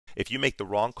If you make the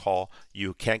wrong call,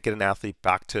 you can't get an athlete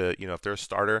back to, if they're a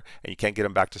starter and you can't get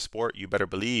them back to sport, you better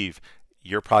believe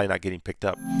you're probably not getting picked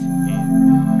up.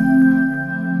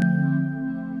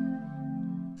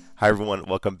 Hi, everyone.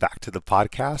 Welcome back to the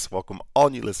podcast. Welcome all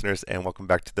new listeners, and welcome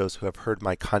back to those who have heard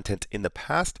my content in the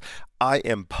past. I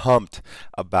am pumped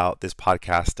about this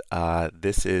podcast.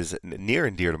 This is near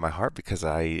and dear to my heart because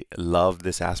I love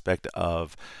this aspect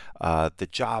of the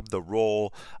job, the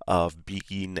role of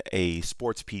being a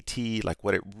sports PT, like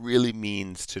what it really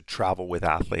means to travel with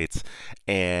athletes.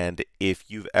 And if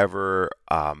you've ever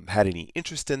had any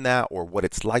interest in that or what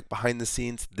it's like behind the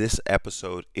scenes, this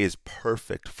episode is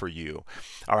perfect for you.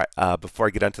 All right, before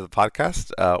I get into the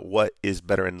podcast, what is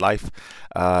better in life?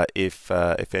 If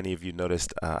any of you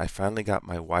noticed, I finally got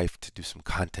my wife to do some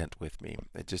content with me.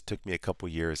 It just took me a couple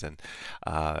years, and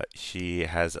she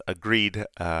has agreed,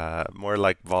 more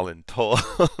like voluntold,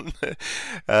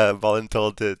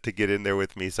 voluntold to get in there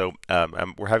with me. So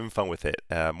we're having fun with it.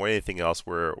 More than anything else,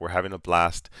 we're having a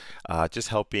blast, just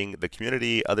helping the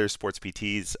community, other sports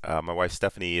PTs. My wife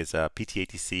Stephanie is a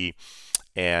PTATC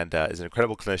and is an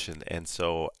incredible clinician, and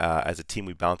so as a team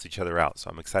we balance each other out. So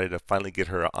I'm excited to finally get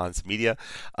her on some media.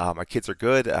 My kids are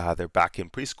good. They're back in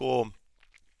preschool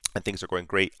and things are going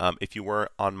great. If you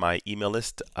weren't on my email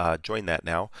list, join that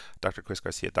now,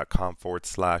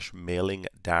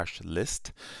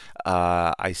 drchrisgarcia.com/mailing-list.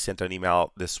 I sent an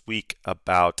email this week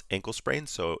about ankle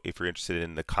sprains, so if you're interested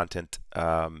in the content,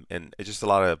 and it's just a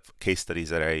lot of case studies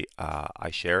that I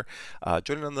share,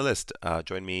 join in on the list.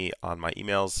 Join me on my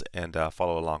emails and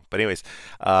follow along. But anyways,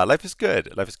 life is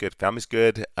good. Life is good. Family's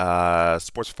good.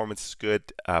 Sports performance is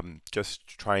good. Just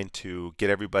trying to get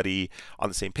everybody on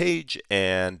the same page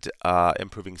and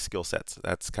improving skill sets.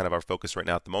 That's kind of our focus right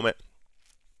now at the moment.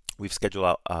 We've scheduled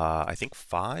out, I think,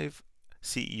 5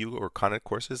 CEU or Connect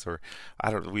courses, or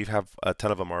I don't know. We have a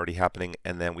ton of them already happening,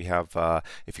 and then we have,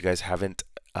 if you guys haven't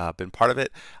been part of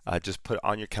it, just put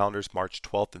on your calendars March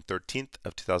 12th and 13th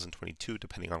of 2022,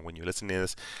 depending on when you're listening to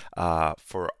this,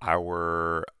 for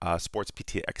our Sports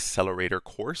PT Accelerator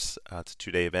course. It's a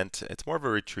 2-day event. It's more of a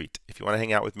retreat. If you want to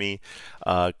hang out with me,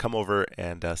 come over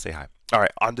and say hi. All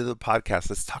right, on to the podcast.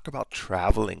 Let's talk about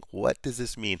traveling. What does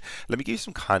this mean? Let me give you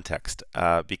some context,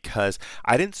 because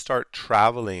I didn't start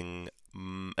traveling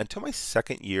until my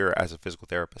second year as a physical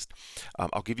therapist.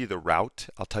 I'll give you the route.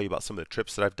 I'll tell you about some of the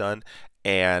trips that I've done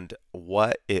and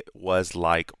what it was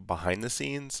like behind the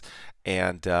scenes,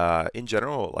 and in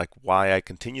general, like why I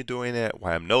continue doing it,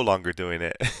 why I'm no longer doing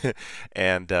it,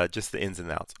 and just the ins and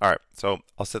outs. All right, so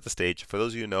I'll set the stage. For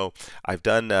those of you who know, I've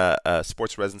done a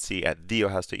sports residency at The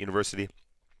Ohio State University,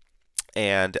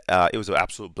 and it was an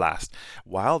absolute blast.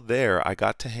 While there, I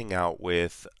got to hang out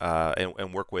with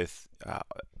and work with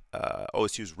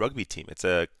OSU's rugby team. It's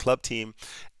a club team,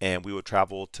 and we would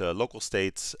travel to local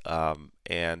states,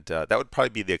 and that would probably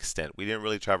be the extent. We didn't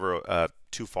really travel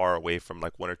too far away from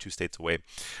like 1 or 2 states away,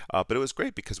 but it was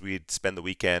great because we'd spend the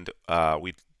weekend.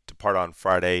 We'd depart on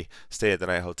Friday, stay at the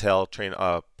night hotel, train,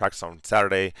 practice on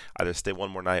Saturday, either stay one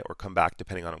more night or come back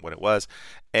depending on what it was.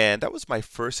 And that was my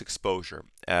first exposure.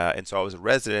 And so I was a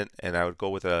resident, and I would go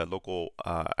with a local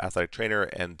athletic trainer,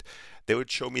 and they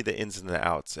would show me the ins and the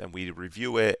outs, and we'd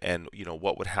review it, and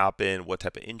what would happen, what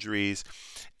type of injuries.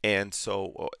 And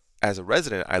so as a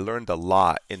resident, I learned a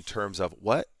lot in terms of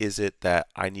what is it that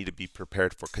I need to be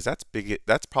prepared for, because that's big.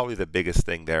 That's probably the biggest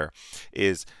thing there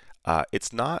is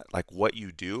it's not like what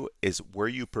you do, is were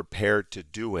you prepared to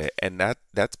do it, and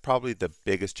that's probably the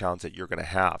biggest challenge that you're going to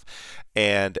have.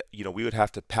 And we would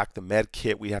have to pack the med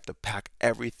kit, we have to pack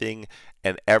everything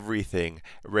and everything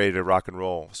ready to rock and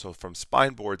roll. So from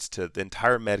spine boards to the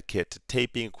entire med kit to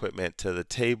taping equipment to the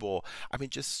table, I mean,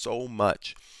 just so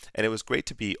much. And it was great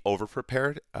to be over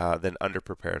prepared than under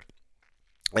prepared.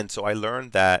 And so I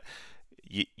learned that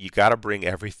you got to bring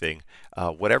everything,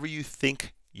 whatever you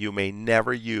think you may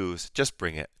never use, just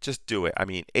bring it, just do it. I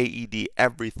mean, AED,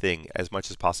 everything as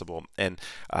much as possible. And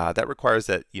that requires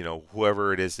that,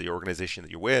 whoever it is, the organization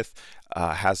that you're with,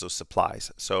 has those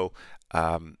supplies. So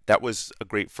that was a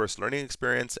great first learning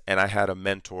experience. And I had a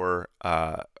mentor,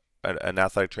 an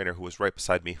athletic trainer who was right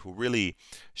beside me, who really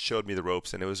showed me the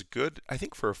ropes. And it was good, I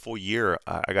think for a full year,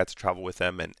 I got to travel with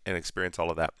them and experience all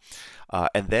of that.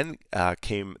 And then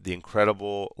came the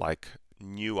incredible,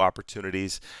 new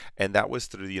opportunities, and that was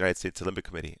through the United States Olympic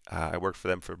Committee. I worked for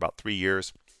them for about 3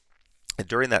 years, and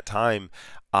during that time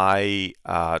I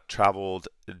traveled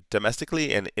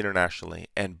domestically and internationally,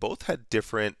 and both had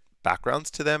different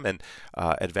backgrounds to them and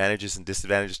advantages and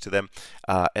disadvantages to them,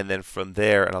 and then from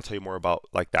there, and I'll tell you more about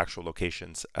the actual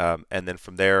locations, and then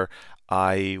from there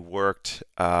I worked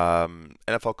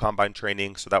NFL Combine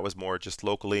training, so that was more just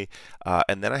locally.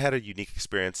 And then I had a unique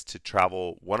experience to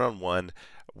travel one-on-one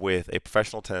with a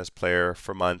professional tennis player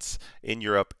for months in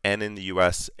Europe and in the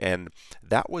US, and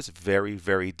that was very,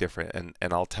 very different.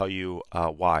 And I'll tell you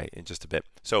why in just a bit.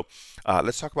 So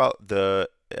let's talk about the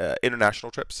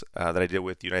international trips that I did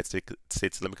with the United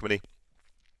States Olympic Committee.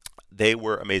 They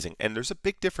were amazing, and there's a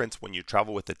big difference when you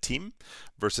travel with a team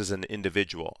versus an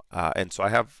individual. And so I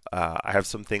have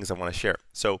some things I want to share.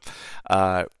 So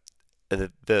some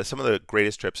of the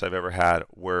greatest trips I've ever had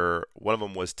were, one of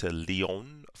them was to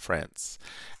Lyon, France,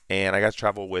 and I got to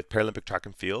travel with Paralympic track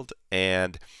and field.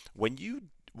 And when you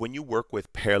work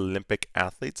with Paralympic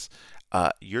athletes,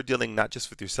 you're dealing not just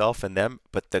with yourself and them,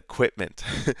 but the equipment,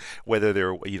 whether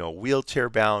they're wheelchair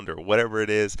bound or whatever it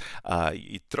is,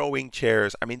 throwing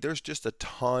chairs. I mean, there's just a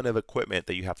ton of equipment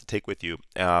that you have to take with you.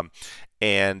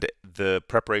 And the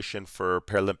preparation for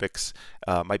Paralympics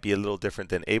might be a little different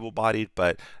than able-bodied,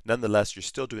 but nonetheless, you're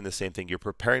still doing the same thing. You're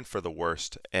preparing for the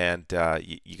worst, and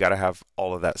you got to have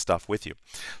all of that stuff with you.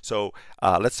 So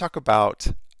let's talk about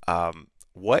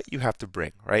what you have to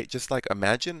bring, right? Just like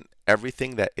imagine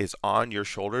everything that is on your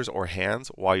shoulders or hands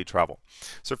while you travel.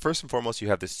 So first and foremost, you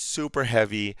have this super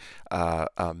heavy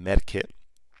med kit.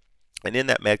 And in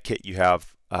that med kit, you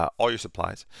have all your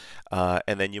supplies.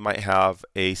 And then you might have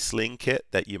a sling kit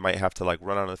that you might have to like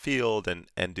run on the field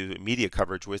and do media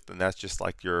coverage with. And that's just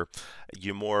like you're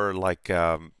more like,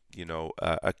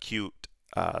 acute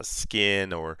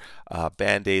skin or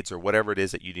band-aids or whatever it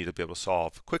is that you need to be able to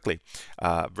solve quickly,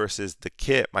 versus the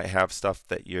kit might have stuff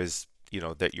that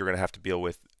that you're going to have to deal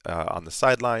with on the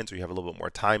sidelines, or you have a little bit more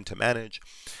time to manage.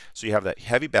 So you have that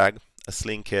heavy bag, a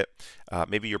sling kit,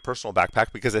 maybe your personal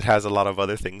backpack because it has a lot of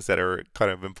other things that are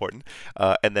kind of important,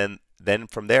 and then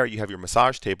from there you have your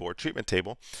massage table or treatment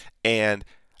table. And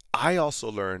I also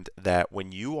learned that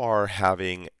when you are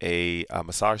having a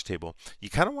massage table, you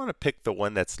kind of want to pick the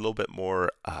one that's a little bit more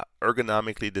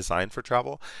ergonomically designed for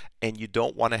travel, and you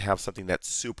don't want to have something that's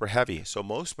super heavy. So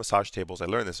most massage tables, I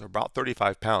learned this, are about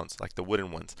 35 pounds, like the wooden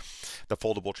ones, the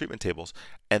foldable treatment tables.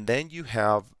 And then you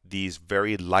have these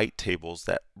very light tables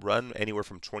that run anywhere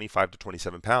from 25 to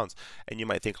 27 pounds. And you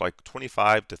might think like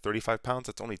 25 to 35 pounds,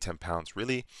 that's only 10 pounds.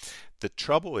 Really, the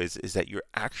trouble is that you're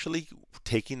actually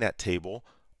taking that table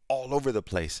all over the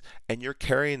place, and you're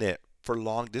carrying it for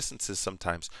long distances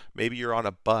sometimes. Maybe you're on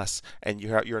a bus and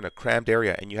you're in a crammed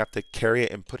area and you have to carry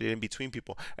it and put it in between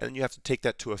people, and then you have to take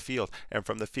that to a field, and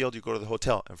from the field you go to the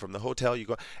hotel, and from the hotel you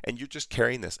go, and you're just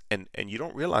carrying this, and you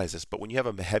don't realize this, but when you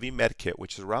have a heavy med kit,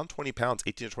 which is around 20 pounds,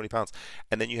 18 to 20 pounds,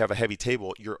 and then you have a heavy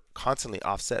table, you're constantly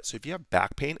offset. So if you have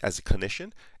back pain as a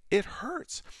clinician, it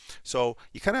hurts. So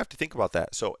you kind of have to think about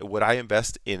that. So would I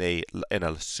invest in a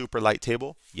super light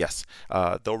table? Yes.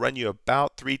 They'll run you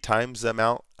about 3 times the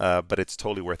amount, but it's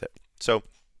totally worth it. So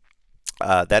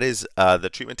that is the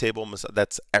treatment table.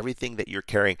 That's everything that you're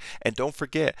carrying. And don't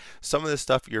forget, some of the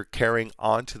stuff you're carrying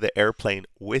onto the airplane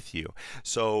with you.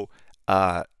 So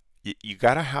you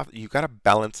gotta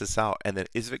balance this out. And then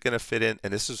is it gonna fit in?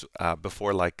 And this is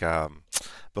before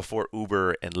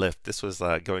Uber and Lyft. This was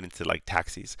going into like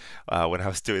taxis when I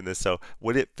was doing this. So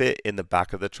would it fit in the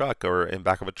back of the truck, or in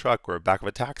back of a truck, or back of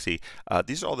a taxi?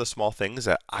 These are all the small things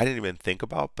that I didn't even think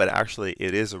about, but actually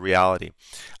it is a reality.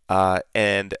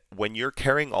 And when you're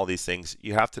carrying all these things,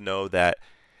 you have to know that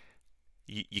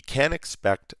you can't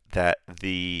expect that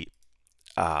the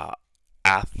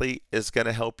athlete is going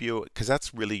to help you, because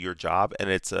that's really your job, and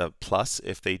it's a plus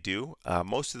if they do.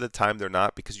 Most of the time they're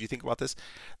not, because you think about this,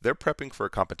 they're prepping for a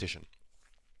competition.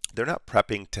 They're not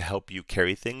prepping to help you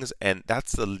carry things, and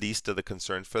that's the least of the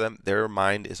concerns for them. Their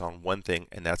mind is on one thing,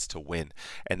 and that's to win.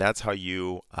 And that's how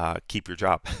you keep your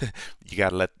job. You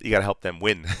gotta help them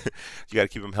win. You gotta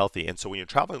keep them healthy. And so when you're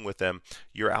traveling with them,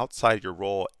 you're outside your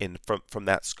role from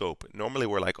that scope. Normally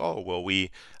we're like, oh well,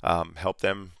 we help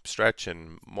them stretch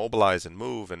and mobilize and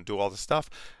move and do all this stuff.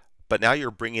 But now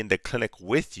you're bringing the clinic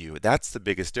with you. That's the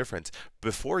biggest difference.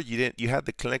 Before you had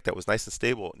the clinic that was nice and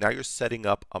stable. Now you're setting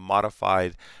up a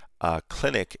modified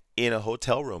clinic in a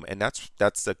hotel room, and that's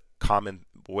the common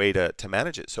way to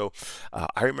manage it. So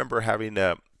I remember having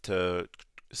to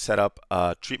set up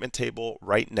a treatment table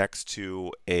right next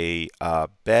to a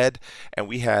bed,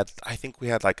 and I think we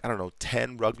had like, I don't know,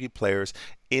 10 rugby players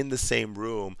in the same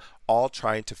room, all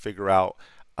trying to figure out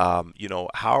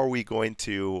how are we going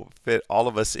to fit all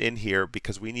of us in here,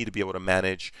 because we need to be able to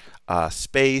manage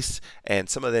space, and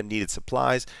some of them needed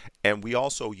supplies. And we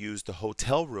also used the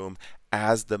hotel room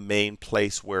as the main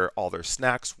place where all their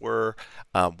snacks were,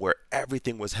 where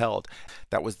everything was held.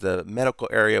 That was the medical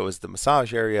area, it was the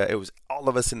massage area, it was all all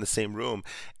of us in the same room.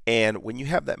 And when you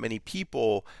have that many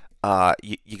people,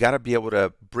 you got to be able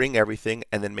to bring everything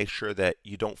and then make sure that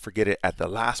you don't forget it at the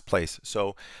last place.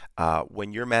 So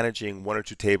when you're managing one or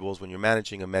two tables, when you're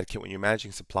managing a med kit, when you're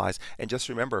managing supplies, and just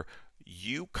remember,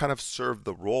 you kind of serve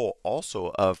the role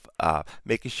also of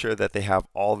making sure that they have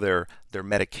all their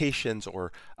medications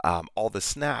or all the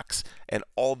snacks and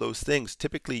all those things.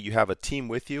 Typically, you have a team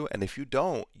with you, and if you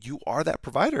don't, you are that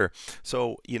provider.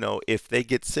 So, if they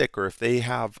get sick or if they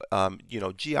have,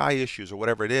 GI issues or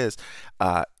whatever it is,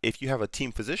 if you have a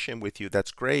team physician with you,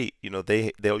 that's great.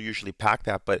 They'll usually pack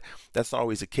that, but that's not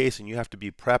always the case, and you have to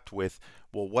be prepped with,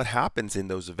 well, what happens in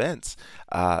those events?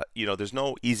 There's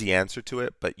no easy answer to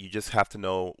it, but you just have to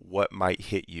know what might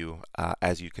hit you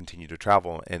as you continue to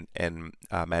travel and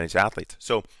manage athletes.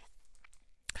 So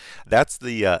that's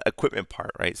the equipment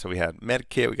part, right? So we had med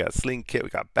kit, we got sling kit, we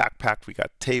got backpack, we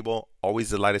got table, always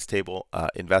the lightest table,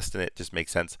 invest in it, just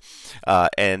makes sense.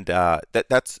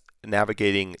 That's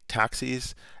navigating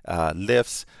taxis,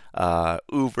 lifts,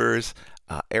 Ubers,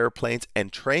 airplanes,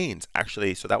 and trains,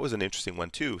 actually. So that was an interesting one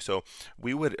too. So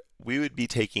we would be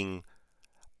taking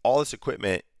all this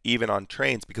equipment even on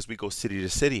trains because we go city to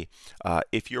city.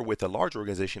 If you're with a large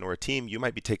organization or a team, you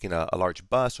might be taking a large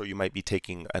bus or you might be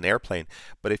taking an airplane.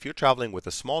 But if you're traveling with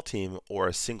a small team or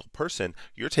a single person,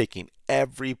 you're taking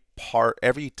every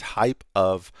type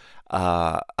of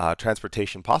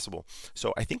transportation possible.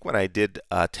 So I think when I did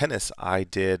tennis,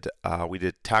 we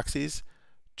did taxis,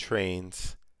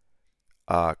 trains,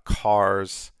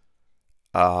 cars,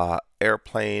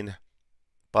 airplane,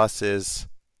 buses.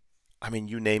 I mean,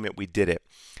 you name it, we did it.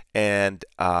 And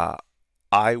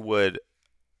I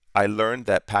learned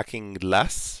that packing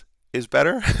less is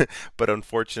better, but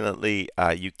unfortunately,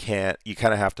 you kind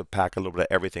of have to pack a little bit of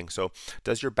everything. So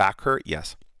does your back hurt?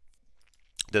 Yes.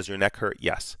 Does your neck hurt?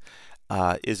 Yes.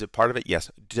 Is it part of it? Yes.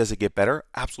 Does it get better?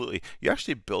 Absolutely. You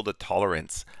actually build a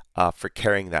tolerance for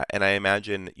carrying that. And I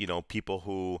imagine, people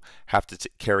who have to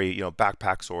carry,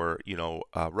 backpacks or,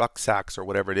 rucksacks or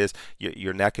whatever it is,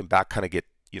 your neck and back kind of get,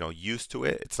 used to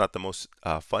it. It's not the most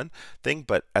fun thing,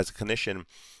 but as a clinician,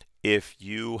 if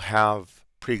you have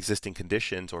pre-existing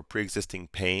conditions or pre-existing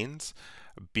pains,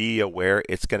 be aware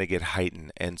it's going to get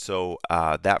heightened. And so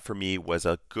that for me was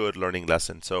a good learning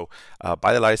lesson. So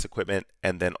buy the lightest equipment,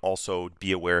 and then also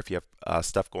be aware if you have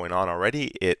stuff going on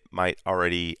already, it might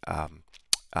already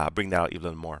bring that out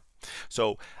even more.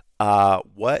 So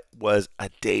what was a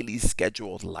daily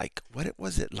schedule like? What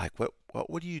was it like?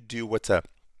 What do you do? What's a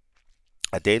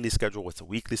daily schedule? What's a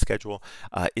weekly schedule?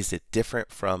 Is it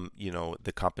different from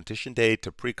the competition day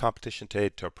to pre-competition day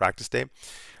to a practice day?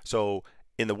 So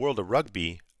in the world of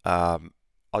rugby, I'll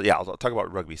talk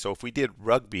about rugby. So if we did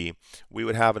rugby, we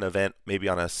would have an event maybe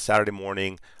on a Saturday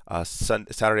morning,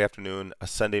 Saturday afternoon, a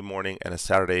Sunday morning, and a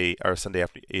Saturday or Sunday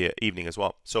evening as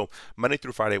well. So Monday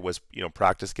through Friday was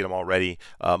practice, get them all ready.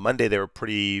 Monday they were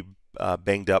pretty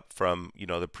banged up from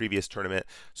the previous tournament.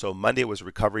 So Monday was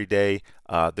recovery day.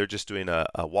 They're just doing a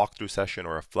walkthrough session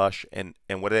or a flush, and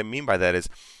what I mean by that is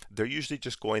they're usually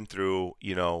just going through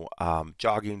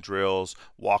jogging drills,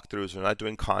 walkthroughs. They're not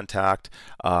doing contact.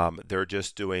 They're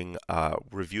just doing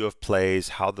review of plays,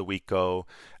 how the week go,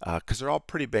 because they're all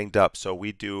pretty banged up. So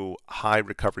we do high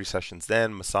recovery sessions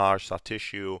then, massage, soft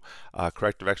tissue,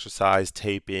 corrective exercise,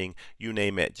 taping, you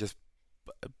name it. Just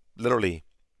literally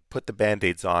put the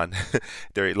band-aids on.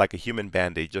 They're like a human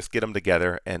band-aid. Just get them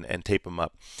together and tape them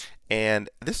up. And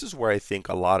this is where I think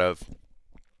a lot of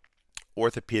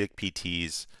orthopedic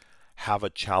PTs have a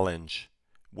challenge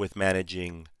with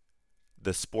managing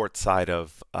the sports side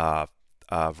of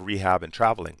rehab and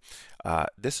traveling.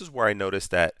 This is where I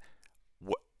noticed that,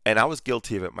 and I was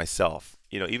guilty of it myself.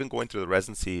 Even going through the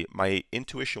residency, my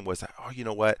intuition was that, oh, you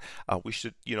know what, we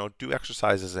should, do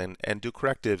exercises and do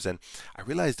correctives. And I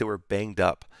realized they were banged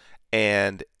up,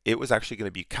 and it was actually going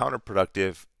to be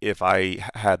counterproductive if I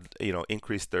had,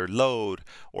 increased their load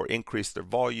or increased their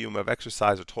volume of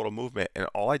exercise or total movement. And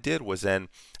all I did was then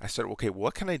I started, okay,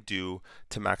 what can I do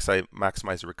to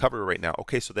maximize the recovery right now?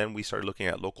 Okay, so then we started looking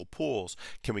at local pools.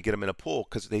 Can we get them in a pool?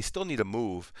 Because they still need to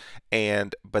move,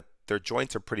 but their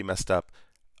joints are pretty messed up.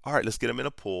 All right, let's get them in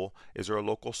a pool. Is there a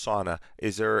local sauna?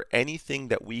 Is there anything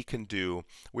that we can do?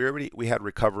 We had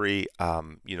recovery,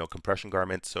 compression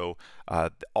garments. So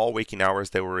all waking hours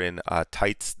they were in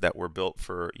tights that were built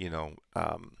for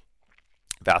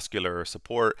vascular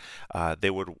support.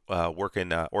 They would work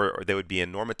in, or they would be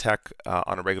in Normatec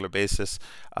on a regular basis.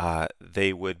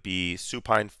 They would be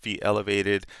supine, feet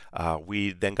elevated.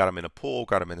 We then got them in a pool,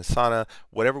 got them in a sauna,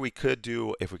 whatever we could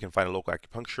do. If we can find a local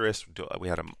acupuncturist, we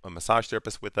had a massage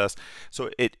therapist with us. So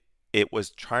it was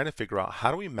trying to figure out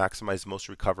how do we maximize most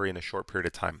recovery in a short period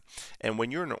of time. And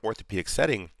when you're in an orthopedic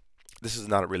setting, this is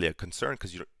not really a concern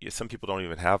because some people don't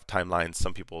even have timelines.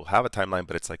 Some people have a timeline,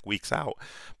 but it's like weeks out.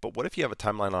 But what if you have a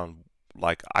timeline on,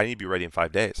 like, I need to be ready in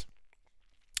 5 days?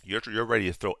 You're ready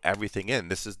to throw everything in.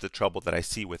 This is the trouble that I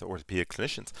see with orthopedic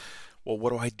clinicians. Well,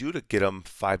 what do I do to get them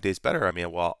 5 days better? I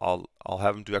mean, well, I'll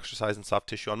have them do exercise and soft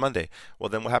tissue on Monday. Well,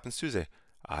 then what happens Tuesday?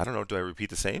 I don't know. Do I repeat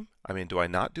the same? I mean, do I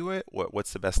not do it?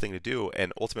 What's the best thing to do?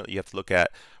 And ultimately, you have to look at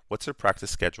what's their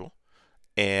practice schedule,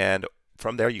 and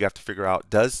from there, you have to figure out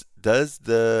does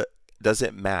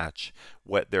it match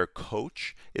what their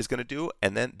coach is going to do?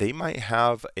 And then they might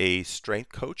have a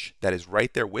strength coach that is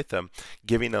right there with them,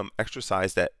 giving them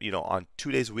exercise that, on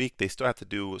 2 days a week, they still have to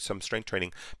do some strength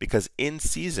training because in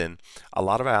season, a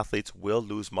lot of athletes will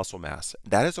lose muscle mass.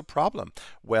 That is a problem.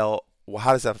 Well,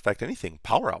 how does that affect anything?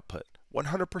 Power output,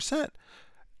 100%.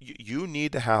 You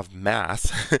need to have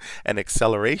mass and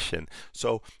acceleration.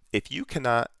 So if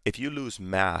you lose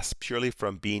mass purely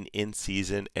from being in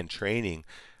season and training,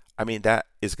 I mean, that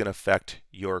is going to affect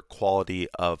your quality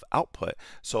of output.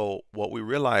 So what we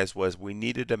realized was we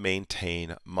needed to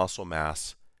maintain muscle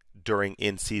mass during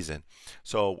in season.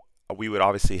 So we would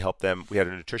obviously help them. We had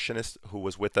a nutritionist who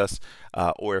was with us,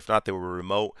 or if not, they were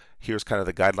remote. Here's kind of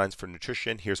the guidelines for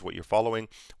nutrition. Here's what you're following.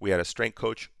 We had a strength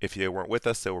coach. If they weren't with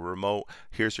us, they were remote.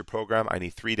 Here's your program. I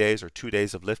need 3 days or 2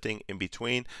 days of lifting in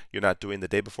between. You're not doing the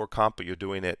day before comp, but you're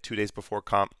doing it 2 days before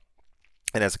comp.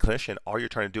 And as a clinician, all you're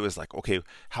trying to do is like, okay,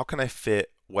 how can I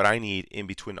fit what I need in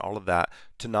between all of that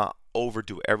to not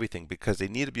overdo everything? Because they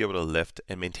need to be able to lift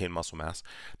and maintain muscle mass.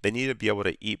 They need to be able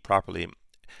to eat properly.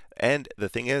 And the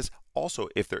thing is, also,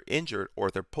 if they're injured or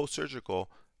if they're post-surgical,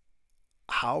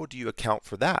 how do you account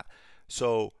for that?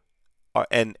 So,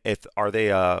 and if are they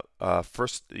a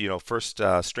first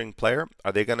string player?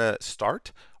 Are they going to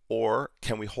start, or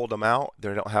can we hold them out?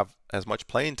 They don't have as much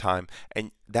playing time,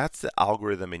 and that's the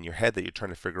algorithm in your head that you're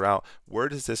trying to figure out. Where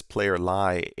does this player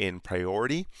lie in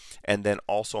priority, and then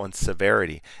also in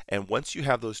severity? And once you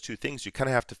have those two things, you kind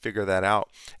of have to figure that out.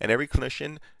 And every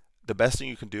clinician, the best thing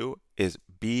you can do is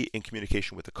be in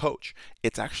communication with the coach.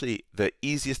 It's actually the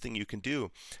easiest thing you can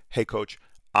do. Hey, coach,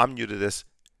 I'm new to this.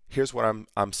 Here's what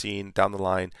I'm seeing down the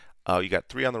line. You got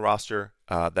 3 on the roster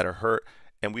that are hurt,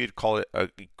 and we'd call it a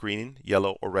green,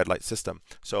 yellow, or red light system.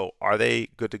 So are they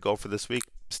good to go for this week?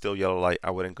 Still yellow light, I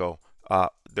wouldn't go.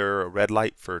 They're a red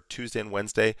light for Tuesday and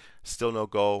Wednesday, still no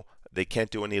go. They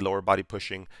can't do any lower body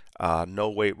pushing, no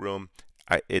weight room.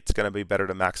 It's going to be better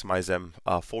to maximize them.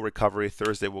 Full recovery.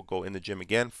 Thursday we'll go in the gym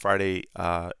again. Friday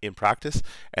in practice,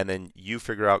 and then you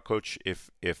figure out, coach,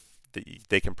 if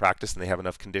they can practice and they have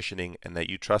enough conditioning and that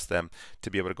you trust them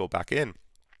to be able to go back in.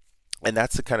 And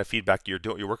that's the kind of feedback you're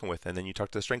working with. And then you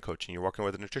talk to the strength coach and you're working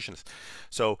with a nutritionist.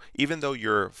 So even though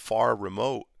you're far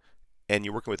remote and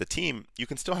you're working with a team, you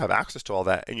can still have access to all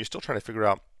that, and you're still trying to figure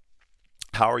out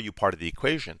how are you part of the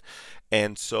equation.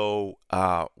 And so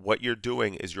what you're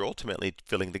doing is you're ultimately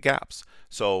filling the gaps.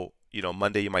 So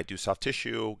Monday you might do soft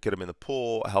tissue, get them in the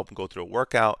pool, help them go through a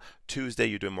workout. Tuesday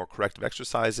you're doing more corrective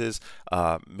exercises,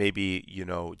 maybe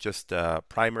just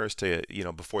primers to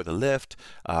before the lift,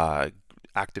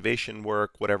 activation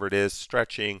work, whatever it is,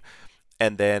 stretching.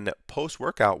 And then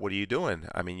post-workout, what are you doing?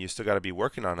 I mean, you still got to be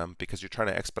working on them because you're trying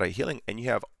to expedite healing, and you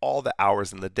have all the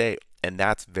hours in the day, and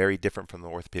that's very different from the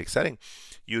orthopedic setting.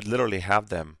 You literally have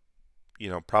them,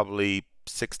 probably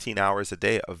 16 hours a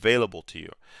day available to you,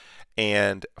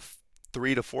 and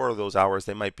 3 to 4 of those hours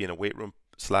they might be in a weight room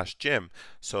 / gym,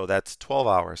 so that's 12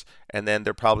 hours, and then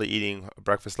they're probably eating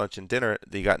breakfast, lunch, and dinner.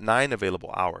 They got 9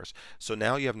 available hours. So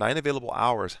now you have 9 available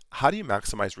hours. How do you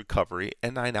maximize recovery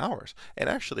in 9 hours? And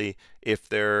actually, if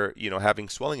they're having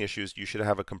swelling issues, you should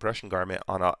have a compression garment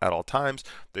on at all times.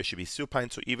 They should be supine,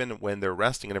 so even when they're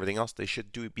resting and everything else, they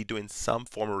should be doing some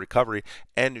form of recovery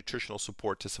and nutritional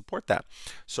support to support that.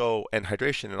 So, and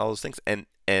hydration and all those things, and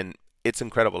it's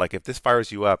incredible. Like, if this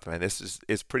fires you up, man, this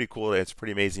is pretty cool. It's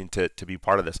pretty amazing to be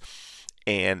part of this.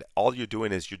 And all you're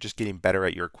doing is you're just getting better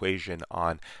at your equation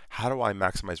on how do I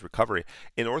maximize recovery.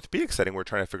 In orthopedic setting, we're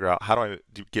trying to figure out how do I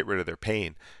get rid of their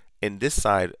pain. In this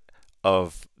side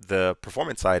of the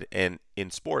performance side and in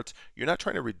sports, you're not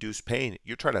trying to reduce pain.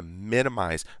 You're trying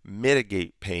to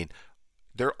mitigate pain.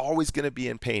 They're always going to be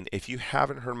in pain. If you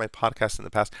haven't heard my podcast in the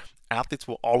past, athletes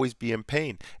will always be in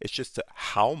pain. It's just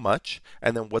how much,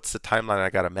 and then what's the timeline I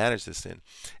got to manage this in.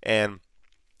 And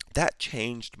that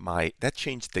changed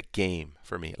the game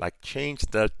for me, like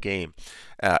changed the game.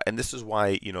 And this is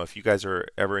why, if you guys are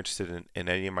ever interested in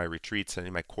any of my retreats, any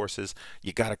of my courses,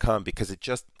 you got to come, because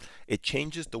it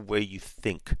changes the way you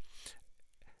think.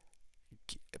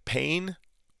 Pain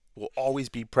will always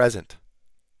be present.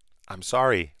 I'm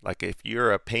sorry, like if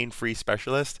you're a pain-free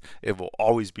specialist, it will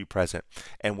always be present.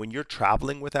 And when you're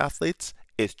traveling with athletes,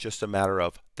 it's just a matter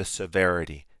of the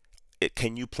severity.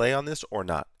 Can you play on this or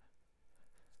not?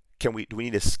 Do we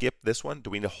need to skip this one?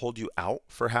 Do we need to hold you out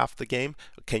for half the game?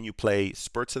 Can you play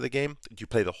spurts of the game? Do you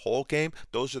play the whole game?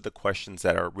 Those are the questions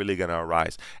that are really going to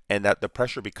arise, and that the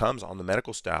pressure becomes on the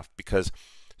medical staff, because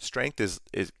strength is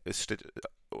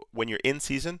when you're in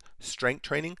season, strength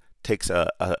training takes a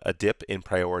dip in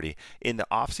priority. In the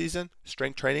off season,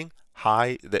 strength training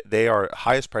they are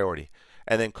highest priority.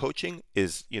 And then coaching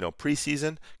is,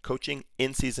 preseason. Coaching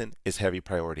in season is heavy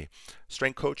priority.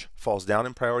 Strength coach falls down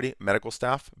in priority. Medical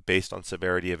staff based on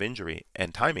severity of injury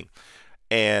and timing.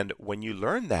 And when you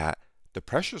learn that, the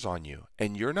pressure's on you,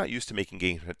 and you're not used to making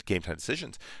game time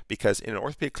decisions, because in an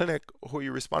orthopedic clinic, who are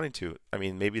you responding to? I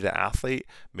mean, maybe the athlete,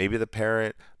 maybe the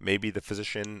parent, maybe the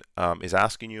physician is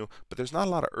asking you, but there's not a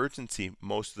lot of urgency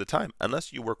most of the time,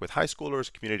 unless you work with high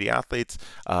schoolers, community athletes,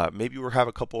 maybe you have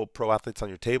a couple of pro athletes on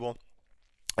your table.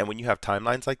 And when you have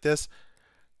timelines like this,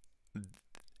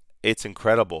 it's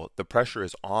incredible. The pressure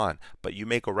is on, but you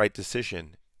make a right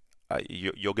decision,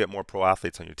 you'll get more pro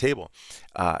athletes on your table.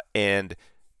 And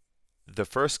the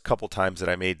first couple times that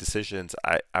I made decisions,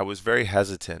 I was very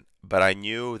hesitant, but I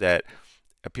knew that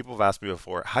people have asked me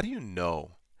before, how do you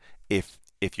know if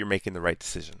you're making the right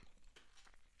decision?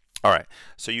 All right,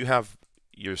 so you have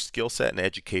your skill set and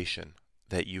education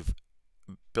that you've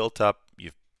built up,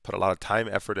 you've put a lot of time,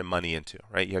 effort, and money into,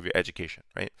 right? You have your education,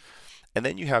 right? And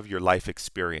then you have your life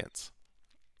experience,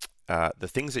 the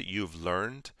things that you've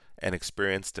learned and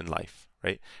experienced in life,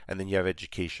 right? And then you have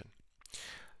education.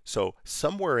 So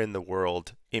somewhere in the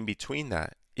world in between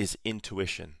that is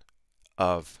intuition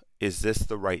of, is this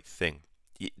the right thing?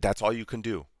 That's all you can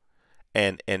do.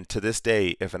 And to this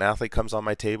day, if an athlete comes on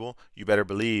my table, you better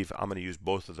believe I'm going to use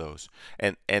both of those.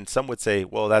 And some would say,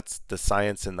 well, that's the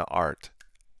science and the art.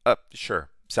 Sure,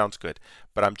 sounds good,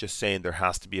 but I'm just saying there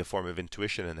has to be a form of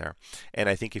intuition in there. And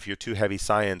I think if you're too heavy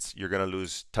science, you're going to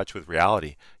lose touch with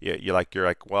reality. You're like,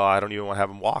 well, I don't even want to have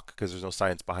him walk because there's no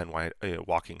science behind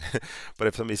walking. But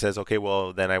if somebody says, okay,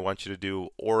 well, then I want you to do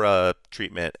aura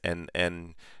treatment and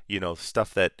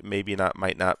stuff that maybe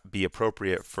might not be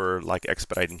appropriate for like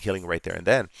expediting healing right there and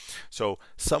then. So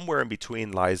somewhere in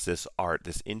between lies this art,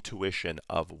 this intuition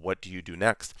of what do you do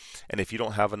next. And if you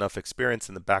don't have enough experience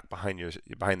in the back behind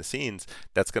the scenes,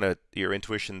 your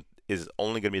intuition is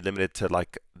only going to be limited to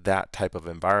like that type of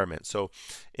environment. So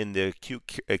in the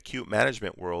acute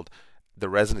management world, the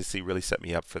residency really set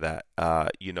me up for that.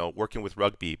 Working with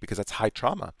rugby, because that's high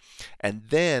trauma. And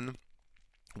then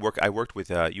I worked with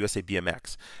USA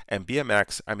BMX, and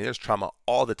BMX, I mean, there's trauma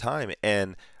all the time,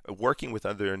 and working with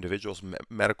other individuals,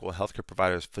 medical healthcare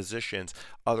providers, physicians,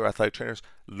 other athletic trainers,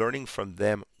 learning from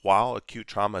them while acute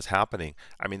trauma is happening.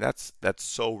 I mean, that's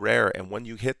so rare. And when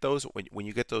you hit those, when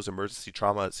you get those emergency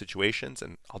trauma situations,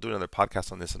 and I'll do another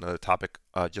podcast on this, another topic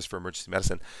just for emergency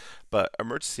medicine, but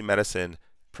emergency medicine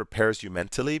prepares you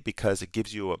mentally because it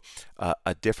gives you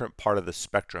a different part of the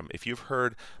spectrum. If you've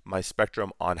heard my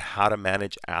spectrum on how to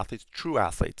manage athletes, true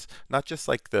athletes, not just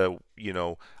like the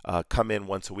come in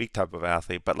once a week type of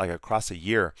athlete, but like across a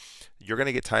year, you're going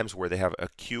to get times where they have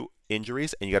acute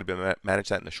injuries, and you got to manage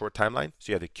that in a short timeline.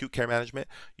 So you have the acute care management,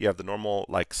 you have the normal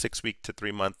like 6-week to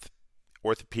 3-month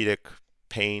orthopedic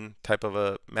pain type of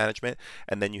a management,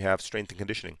 and then you have strength and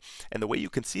conditioning. And the way you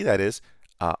can see that is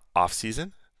off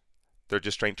season, they're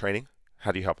just strength training.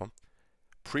 How do you help them?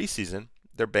 Preseason,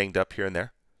 they're banged up here and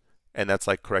there, and that's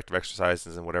like corrective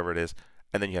exercises and whatever it is.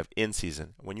 And then you have in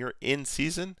season. When you're in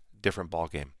season, different ball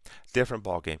game,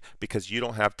 because you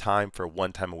don't have time for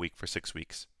 1 time a week for 6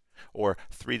 weeks, or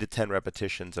 3 to 10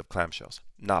 repetitions of clamshells.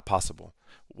 Not possible.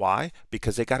 Why?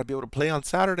 Because they got to be able to play on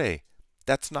Saturday.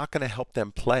 That's not going to help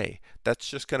them play. That's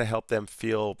just going to help them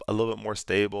feel a little bit more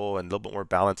stable and a little bit more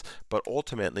balanced. But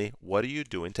ultimately, what are you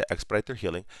doing to expedite their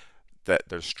healing? That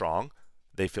they're strong,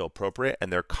 they feel appropriate,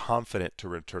 and they're confident to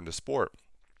return to sport.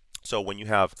 So when you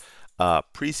have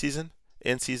preseason,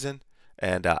 in season,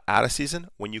 and out of season,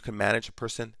 when you can manage a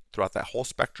person throughout that whole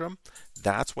spectrum,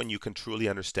 that's when you can truly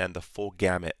understand the full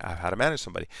gamut of how to manage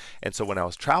somebody. And so when I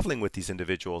was traveling with these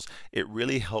individuals, it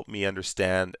really helped me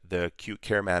understand the acute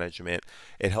care management.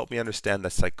 It helped me understand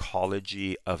the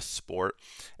psychology of sport.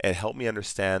 It helped me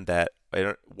understand that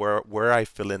where I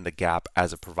fill in the gap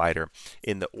as a provider.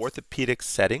 In the orthopedic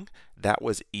setting, that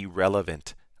was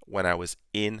irrelevant when I was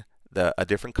in a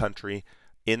different country,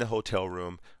 in the hotel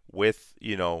room with,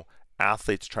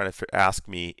 athletes trying to ask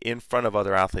me in front of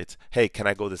other athletes, hey, can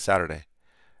I go this Saturday?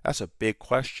 That's a big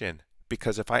question,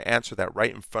 because if I answer that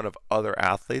right in front of other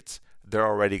athletes, they're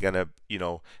already gonna,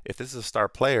 if this is a star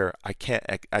player, I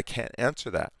can't answer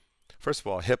that. First of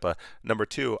all, HIPAA. Number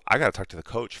two, I got to talk to the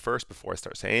coach first before I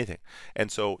start saying anything.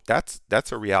 And so that's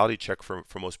a reality check for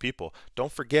most people.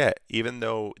 Don't forget, even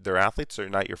though they're athletes, they're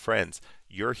not your friends.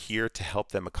 You're here to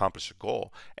help them accomplish a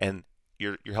goal, and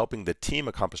you're helping the team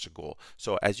accomplish a goal.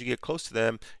 So as you get close to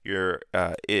them, you're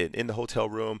in the hotel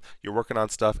room, you're working on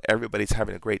stuff. Everybody's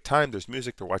having a great time. There's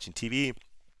music. They're watching TV.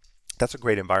 That's a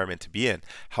great environment to be in.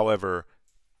 However,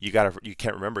 you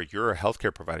can't remember, you're a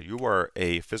healthcare provider. You are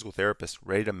a physical therapist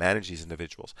ready to manage these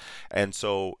individuals. And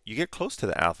so you get close to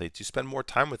the athletes, you spend more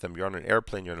time with them. You're on an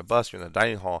airplane, you're in a bus, you're in a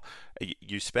dining hall.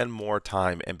 You spend more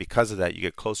time, and because of that you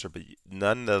get closer, but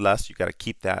nonetheless you got to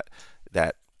keep that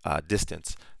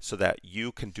distance so that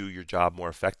you can do your job more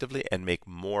effectively and make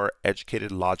more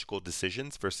educated, logical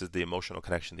decisions versus the emotional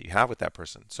connection that you have with that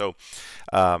person. So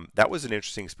that was an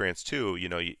interesting experience too.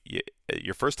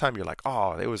 Your first time, you're like,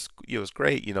 oh, it was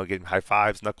great, getting high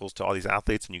fives, knuckles to all these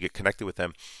athletes, and you get connected with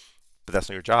them. But that's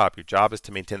not your job. Your job is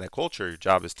to maintain that culture. Your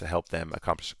job is to help them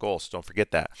accomplish a goal. So don't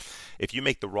forget that. If you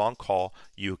make the wrong call,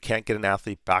 you can't get an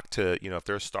athlete back to, if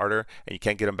they're a starter and you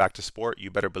can't get them back to sport, you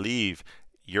better believe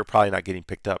you're probably not getting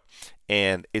picked up.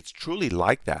 And it's truly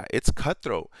like that. It's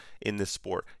cutthroat in this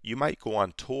sport. You might go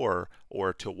on tour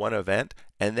or to one event,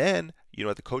 and then you know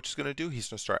what the coach is going to do? He's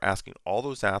going to start asking all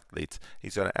those athletes.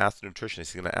 He's going to ask the nutritionist.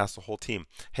 He's going to ask the whole team,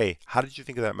 hey, how did you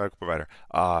think of that medical provider?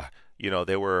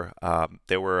 They were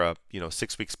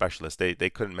 6-week specialists. They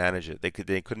couldn't manage it. They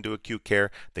couldn't do acute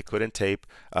care. They couldn't tape.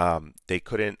 They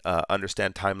couldn't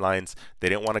understand timelines. They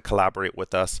didn't want to collaborate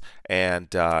with us, and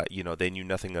they knew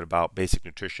nothing about basic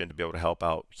nutrition to be able to help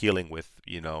out healing with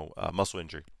muscle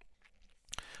injury.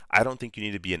 I don't think you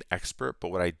need to be an expert, but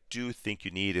what I do think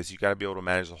you need is you got to be able to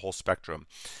manage the whole spectrum.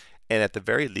 And at the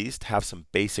very least, have some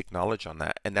basic knowledge on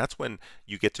that. And that's when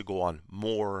you get to go on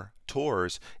more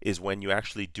tours, is when you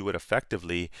actually do it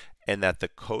effectively, and that the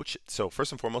coach, so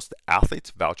first and foremost, the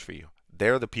athletes vouch for you.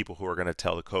 They're the people who are going to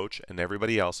tell the coach and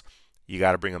everybody else, you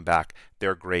got to bring them back.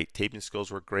 They're great. Taping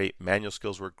skills were great. Manual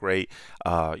skills were great.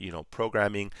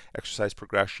 Programming, exercise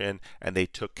progression, and they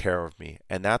took care of me.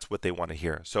 And that's what they want to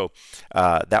hear. So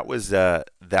that was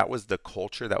the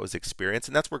culture, that was experience,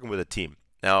 and that's working with a team.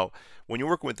 Now, when you're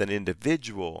working with an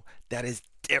individual, that is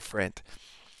different.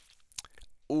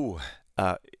 Ooh,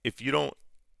 if you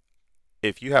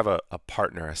have a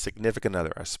partner, a significant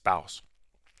other, a spouse,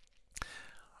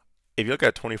 if you look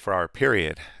at a 24-hour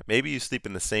period, maybe you sleep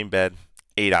in the same bed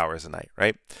 8 hours a night,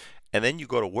 right? And then you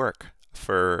go to work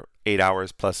for 8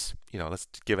 hours plus, let's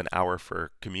give an hour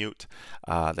for commute.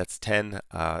 That's 10,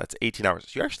 that's 18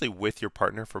 hours. You're actually with your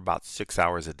partner for about 6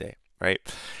 hours a day, right?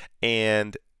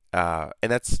 And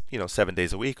that's 7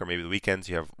 days a week, or maybe the weekends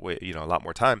you have a lot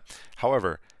more time.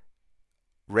 However,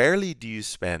 rarely do you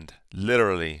spend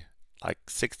literally like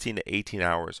 16 to 18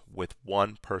 hours with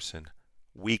one person,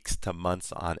 weeks to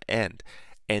months on end.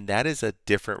 And that is a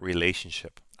different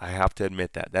relationship. I have to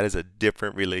admit that is a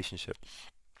different relationship.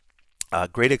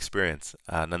 Great experience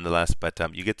nonetheless, but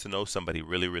you get to know somebody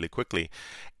really, really quickly.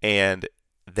 And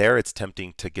there it's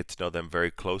tempting to get to know them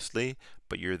very closely,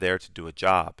 but you're there to do a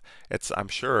job. I'm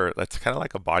sure that's kind of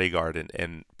like a bodyguard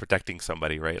and protecting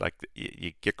somebody, right? Like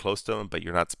you get close to them, but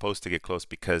you're not supposed to get close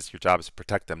because your job is to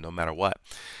protect them no matter what.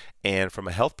 And from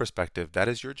a health perspective, that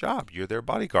is your job. You're their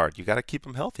bodyguard. You got to keep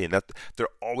them healthy, and that they're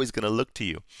always going to look to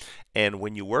you. And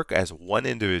when you work as one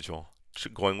individual,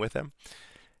 going with them,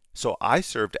 so I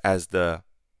served as the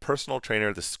personal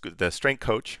trainer, the strength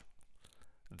coach,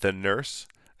 the nurse,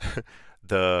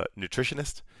 the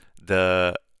nutritionist,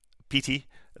 the PT,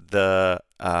 the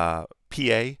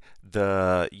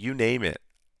PA, you name it.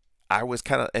 I was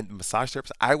and massage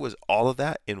therapist. I was all of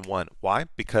that in one. Why?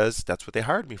 Because that's what they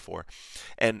hired me for.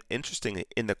 And interestingly,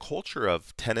 in the culture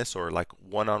of tennis or like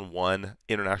one-on-one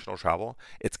international travel,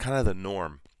 it's kind of the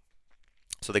norm.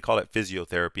 So they call it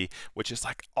physiotherapy, which is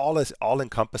like all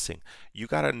encompassing. You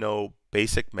got to know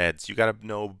basic meds. You got to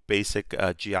know basic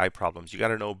GI problems. You got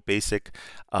to know basic,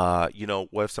 what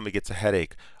if somebody gets a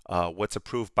headache? What's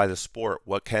approved by the sport?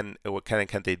 What can and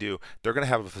can't they do? They're going to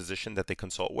have a physician that they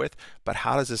consult with, but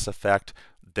how does this affect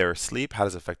their sleep? How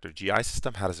does it affect their GI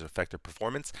system? How does it affect their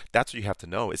performance? That's what you have to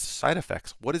know, is side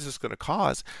effects. What is this going to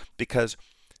cause? Because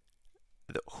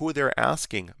who they're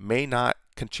asking may not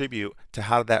contribute to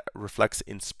how that reflects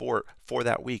in sport for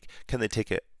that week. Can they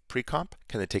take it pre-comp?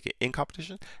 Can they take it in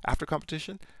competition? After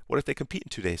competition? What if they compete in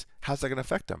 2 days? How's that going to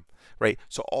affect them? Right?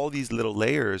 So all these little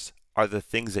layers are the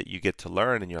things that you get to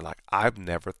learn, and you're like, I've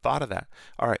never thought of that.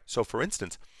 All right. So for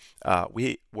instance,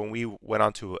 when we went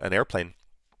onto an airplane,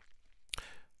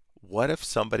 what if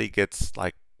somebody gets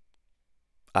like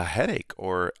a headache,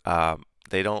 or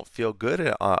they don't feel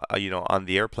good, on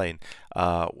the airplane.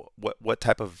 What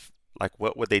type of, like,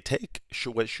 what would they take?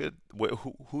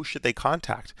 Who should they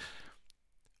contact?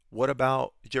 What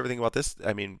about, did you ever think about this?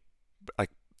 I mean,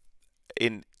 like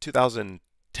in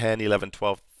 2010, 11,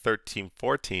 12, 13,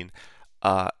 14,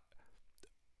 uh,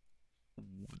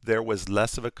 there was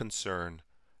less of a concern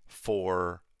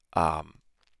for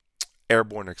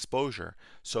airborne exposure.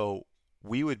 So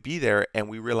we would be there and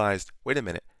we realized, wait a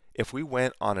minute, if we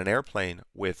went on an airplane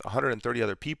with 130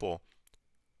 other people,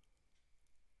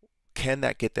 can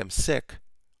that get them sick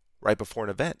right before an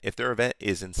event? If their event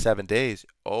is in 7 days,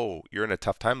 oh, you're in a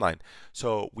tough timeline.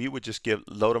 So we would just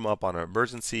load them up on an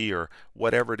emergency or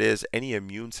whatever it is, any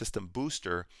immune system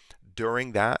booster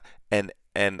during that. And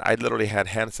I literally had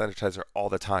hand sanitizer all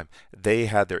the time. They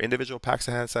had their individual packs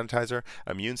of hand sanitizer,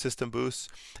 immune system boosts,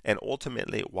 and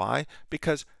ultimately, why?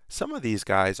 Because some of these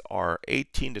guys are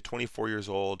 18 to 24 years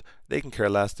old. They can care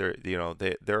less.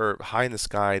 They're high in the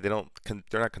sky. They're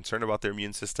not concerned about their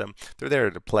immune system. They're there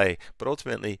to play. But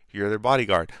ultimately, you're their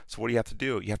bodyguard. So what do you have to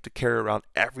do? You have to carry around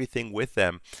everything with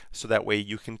them, so that way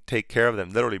you can take care of them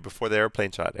literally before the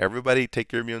airplane shot. Everybody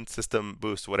take your immune system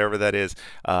boost, whatever that is.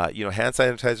 Hand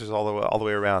sanitizers all the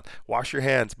way around. Wash your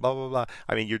hands. Blah blah blah.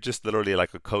 I mean, you're just literally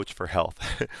like a coach for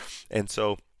health. And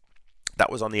so that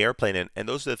was on the airplane, and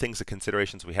those are the things, the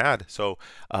considerations we had. So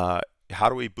how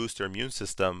do we boost their immune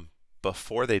system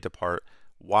before they depart,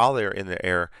 while they're in the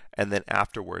air, and then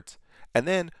afterwards? And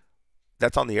then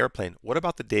that's on the airplane. What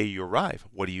about the day you arrive?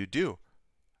 What do you do?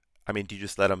 I mean, do you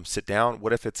just let them sit down?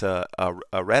 What if it's a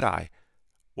red eye?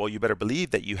 Well, you better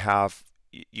believe that you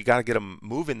got to get them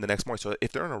moving the next morning. So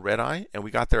if they're in a red eye and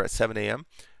we got there at 7 a.m.,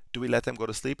 do we let them go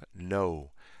to sleep?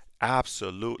 No,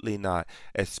 absolutely not.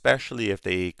 Especially if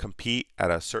they compete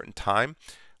at a certain time.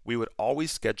 We would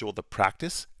always schedule the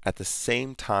practice at the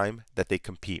same time that they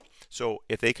compete. So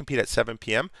if they compete at 7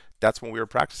 p.m., that's when we were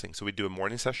practicing. So we do a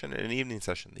morning session and an evening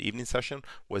session. The evening session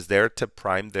was there to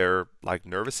prime their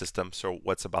nervous system, so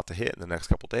what's about to hit in the next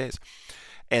couple days.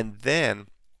 And then,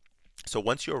 so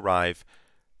once you arrive,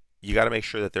 you got to make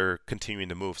sure that they're continuing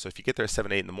to move. So if you get there at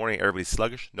 7, 8 in the morning, everybody's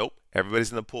sluggish. Nope, everybody's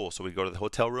in the pool. So we go to the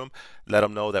hotel room, let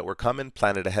them know that we're coming,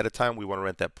 plan it ahead of time. We want to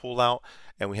rent that pool out,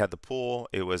 and we had the pool.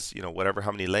 It was, whatever,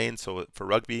 how many lanes. So for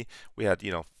rugby, we had,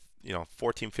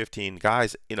 14, 15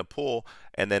 guys in a pool,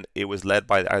 and then it was led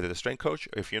by either the strength coach.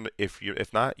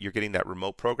 If not, you're getting that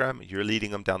remote program. You're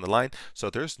leading them down the line. So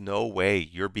there's no way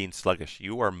you're being sluggish.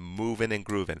 You are moving and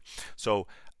grooving. So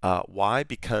why?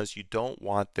 Because you don't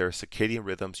want their circadian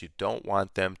rhythms. You don't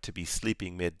want them to be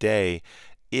sleeping midday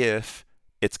if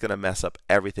it's going to mess up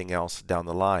everything else down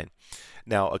the line.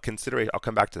 Now, a consideration, I'll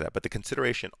come back to that, but the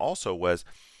consideration also was,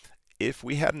 if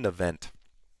we had an event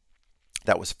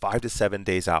that was 5 to 7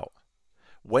 days out,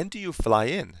 when do you fly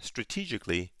in?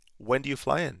 Strategically, when do you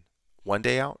fly in? 1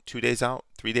 day out, 2 days out,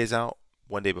 3 days out,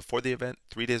 1 day before the event,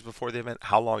 3 days before the event?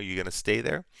 How long are you going to stay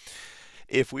there?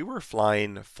 If we were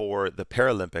flying for the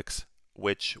Paralympics,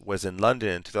 which was in London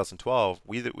in 2012,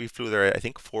 we flew there, I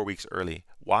think, 4 weeks early.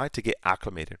 Why? To get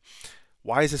acclimated.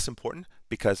 Why is this important?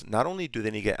 Because not only do they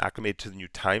need to get acclimated to the new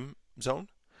time zone,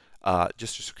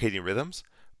 just their circadian rhythms,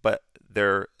 but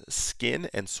their skin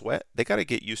and sweat, they got to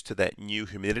get used to that new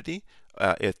humidity.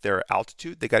 If they're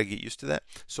altitude, they got to get used to that.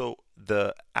 So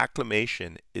the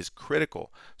acclimation is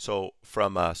critical. So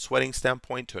from a sweating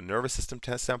standpoint, to a nervous system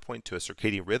standpoint, to a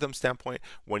circadian rhythm standpoint,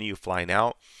 when are you flying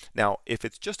out? Now, if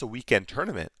it's just a weekend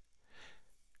tournament,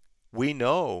 we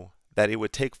know that it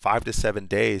would take 5 to 7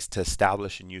 days to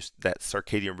establish and use that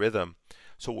circadian rhythm.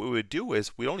 So what we would do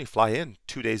is we'd only fly in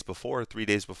 2 days before, 3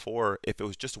 days before. If it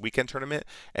was just a weekend tournament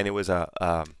and it was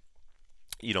a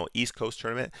East Coast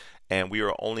tournament, and we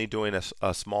were only doing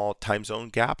a small time zone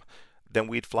gap, then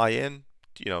we'd fly in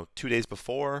 2 days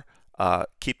before,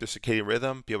 keep their circadian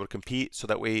rhythm, be able to compete, so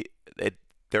that way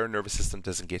their nervous system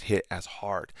doesn't get hit as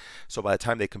hard. So by the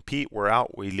time they compete, we're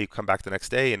out, we leave, come back the next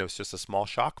day, and it was just a small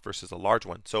shock versus a large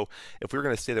one. So if we were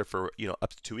going to stay there for up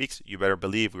to 2 weeks, you better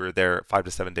believe we were there 5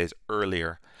 to 7 days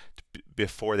earlier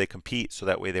before they compete, so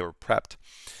that way they were prepped.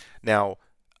 Now,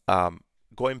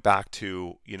 going back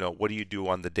to what do you do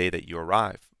on the day that you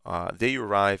arrive? The day you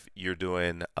arrive, you're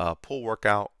doing a pool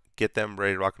workout, get them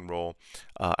ready to rock and roll,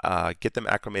 get them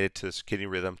acclimated to the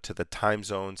circadian rhythm, to the time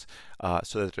zones,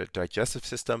 so that their digestive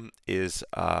system is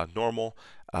normal,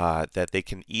 that they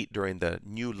can eat during the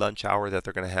new lunch hour that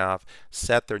they're going to have,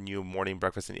 set their new morning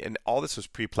breakfast, and all this was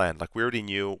pre-planned. Like, we already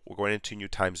knew we're going into a new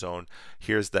time zone.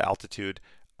 Here's the altitude.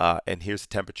 and here's the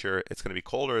temperature. It's going to be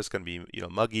colder. It's going to be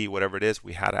muggy, whatever it is.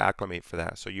 We had to acclimate for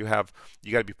that. So you got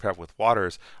to be prepped with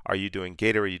waters. Are you doing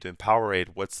Gatorade? Are you doing Powerade?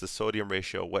 What's the sodium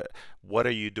ratio? What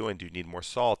are you doing? Do you need more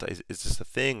salt? Is this a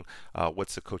thing?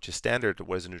 What's the coach's standard?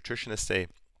 What does a nutritionist say?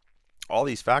 All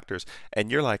these factors,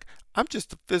 and you're like, I'm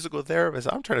just a physical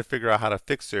therapist. I'm trying to figure out how to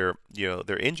fix their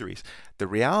injuries. The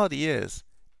reality is,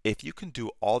 if you can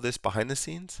do all this behind the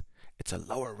scenes, it's a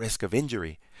lower risk of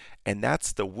injury, and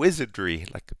that's the wizardry.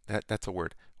 Like that's a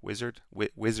word,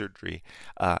 wizardry.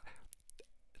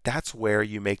 That's where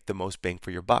you make the most bang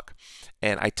for your buck.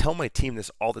 And I tell my team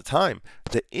this all the time: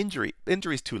 the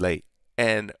injury's too late,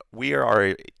 and we are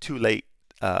a too late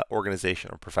organization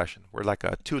or profession. We're like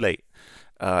a too late.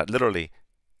 Literally,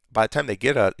 by the time they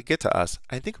get to us,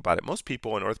 I think about it. Most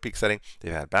people in orthopedic setting,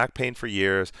 they've had back pain for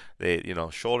years. They,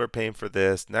 shoulder pain for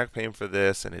this, neck pain for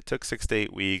this, and it took 6 to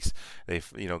 8 weeks. They,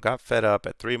 got fed up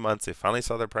at 3 months. They finally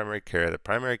saw their primary care. The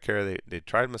primary care, they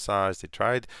tried massage. They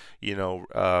tried,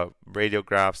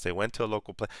 radiographs. They went to a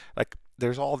local place. Like,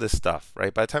 there's all this stuff,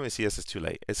 right? By the time they see us, it's too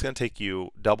late. It's going to take you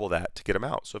double that to get them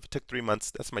out. So if it took 3 months,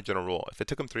 that's my general rule. If it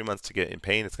took them 3 months to get in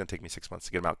pain, it's going to take me 6 months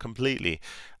to get them out completely.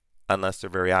 Unless they're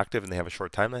very active and they have a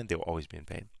short timeline, they will always be in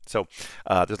pain. So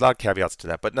there's a lot of caveats to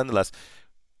that. But nonetheless,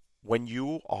 when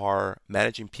you are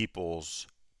managing people's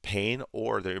pain,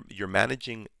 or you're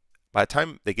managing, by the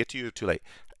time they get to you, it's too late.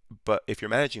 But if you're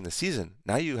managing the season,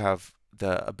 now you have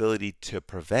the ability to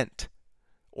prevent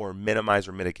or minimize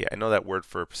or mitigate. I know that word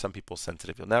for some people is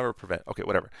sensitive. You'll never prevent. Okay,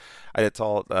 whatever. It's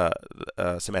all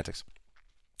semantics.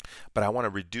 But I want to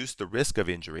reduce the risk of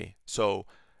injury. So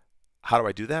how do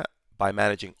I do that? By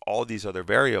managing all these other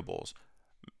variables,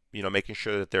 making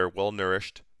sure that they're well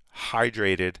nourished,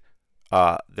 hydrated,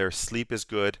 their sleep is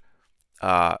good,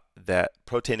 that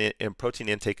protein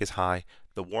intake is high,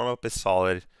 the warm up is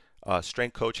solid.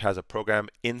 Strength coach has a program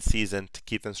in season to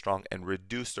keep them strong and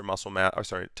reduce their muscle mass,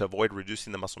 to avoid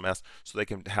reducing the muscle mass, so they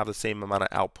can have the same amount of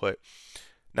output.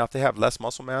 Now, if they have less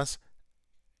muscle mass,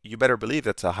 you better believe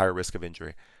that's a higher risk of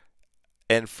injury.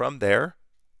 And from there,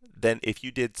 then if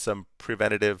you did some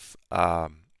preventative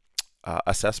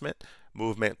assessment,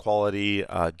 movement quality,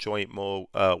 joint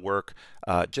work,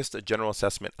 just a general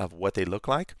assessment of what they look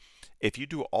like, if you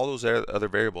do all those other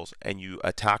variables and you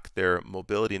attack their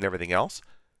mobility and everything else,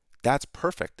 that's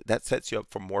perfect. That sets you up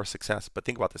for more success. But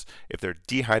think about this. If they're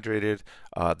dehydrated,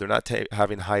 they're not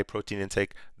having high protein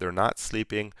intake, they're not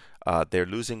sleeping, they're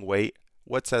losing weight,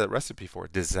 what's that recipe for?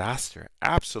 Disaster.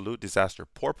 Absolute disaster.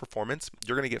 Poor performance.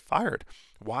 You're going to get fired.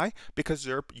 Why? Because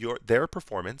their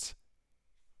performance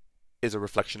is a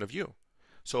reflection of you.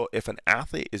 So if an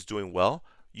athlete is doing well,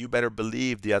 you better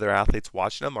believe the other athletes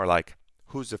watching them are like,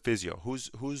 who's the physio? Who's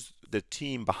the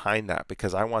team behind that?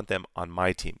 Because I want them on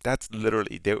my team. That's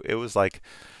literally, it was like,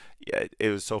 yeah, it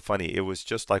was so funny. It was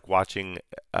just like watching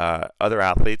other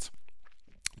athletes.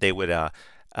 They would,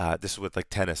 this is with like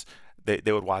tennis,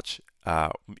 they would watch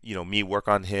me work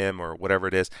on him or whatever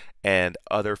it is, and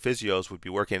other physios would be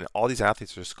working. All these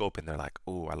athletes are scoping. They're like,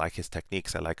 "Ooh, I like his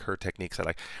techniques. I like her techniques. I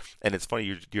like," and it's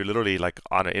funny. You're literally like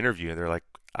on an interview, and they're like,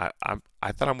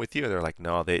 I thought I'm with you." And they're like,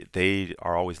 "No, they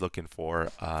are always looking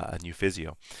for a new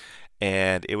physio,"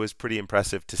 and it was pretty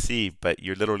impressive to see. But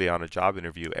you're literally on a job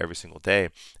interview every single day,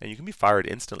 and you can be fired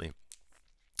instantly.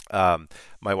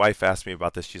 My wife asked me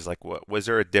about this. She's like, was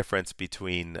there a difference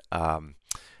between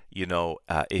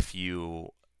if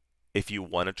you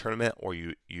won a tournament or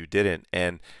you didn't?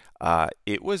 And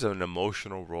it was an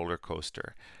emotional roller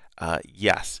coaster.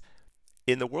 Yes.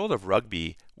 In the world of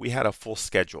rugby, we had a full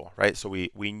schedule, right? So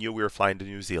we knew we were flying to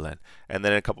New Zealand, and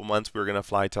then in a couple months we were going to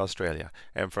fly to Australia,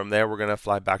 and from there we're going to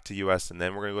fly back to US, and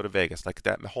then we're going to go to Vegas. Like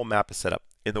that whole map is set up.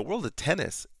 In the world of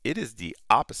tennis, it is the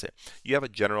opposite. You have a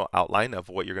general outline of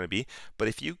what you're going to be, but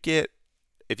if you get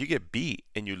beat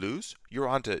and you lose, you're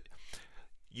on to,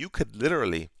 you could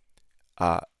literally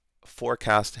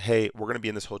forecast, hey, we're going to be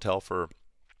in this hotel for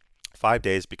 5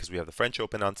 days because we have the French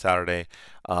Open on Saturday,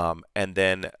 and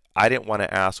then I didn't want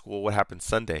to ask, well, what happened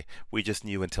Sunday? We just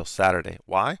knew until Saturday.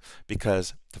 Why?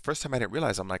 Because the first time I didn't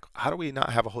realize, I'm like, how do we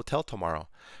not have a hotel tomorrow?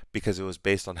 Because it was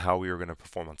based on how we were going to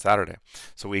perform on Saturday.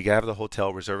 So we have the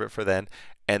hotel, reserve it for then.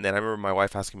 And then I remember my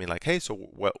wife asking me like, hey, so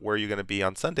where are you going to be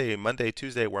on Sunday, Monday,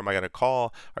 Tuesday? Where am I going to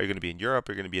call? Are you going to be in Europe?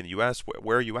 Are you going to be in the US?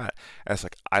 Where are you at? And it's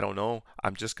like, I don't know.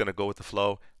 I'm just going to go with the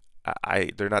flow.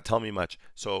 They're not telling me much.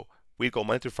 So we'd go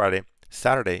Monday through Friday.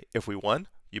 Saturday, if we won,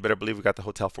 you better believe we got the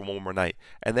hotel for one more night.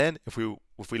 And then if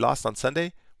we lost on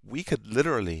Sunday, we could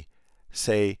literally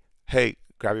say, hey,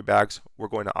 grab your bags. We're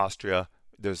going to Austria.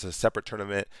 There's a separate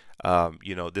tournament.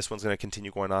 This one's going to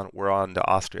continue going on. We're on to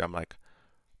Austria. I'm like,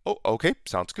 Oh, okay,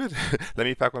 sounds good. Let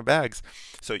me pack my bags.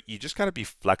 So you just got to be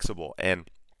flexible. And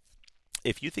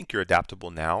if you think you're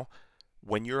adaptable now,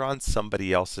 when you're on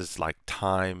somebody else's like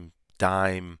time,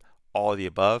 dime, all of the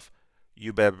above,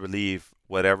 you better believe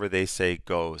whatever they say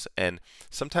goes. And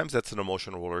sometimes that's an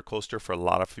emotional roller coaster for a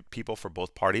lot of people, for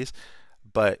both parties.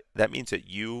 But that means that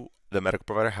you, the medical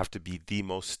provider, have to be the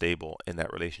most stable in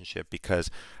that relationship, because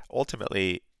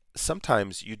ultimately,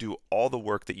 sometimes you do all the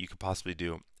work that you could possibly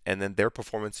do, and then their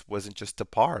performance wasn't just to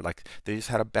par. Like they just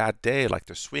had a bad day, like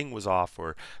their swing was off,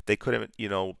 or they couldn't,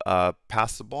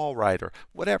 pass the ball right, or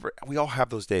whatever. We all have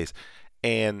those days,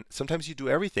 and sometimes you do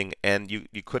everything and you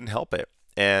couldn't help it.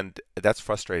 And that's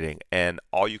frustrating. And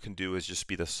all you can do is just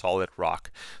be the solid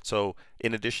rock. So,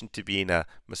 in addition to being a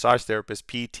massage therapist,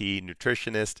 PT,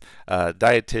 nutritionist,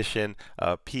 dietitian,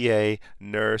 PA,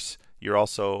 nurse, you're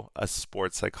also a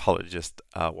sports psychologist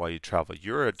while you travel.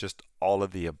 You're just all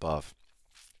of the above.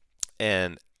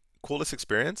 And coolest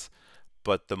experience,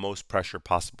 but the most pressure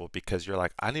possible, because you're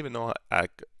like, I don't even know.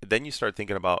 Then you start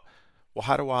thinking about, well,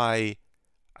 how do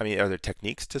I mean, are there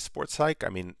techniques to sports psych? I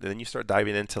mean, then you start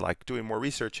diving into like doing more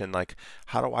research and like,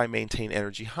 how do I maintain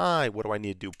energy high? What do I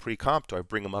need to do pre-comp? Do I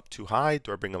bring them up too high?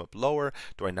 Do I bring them up lower?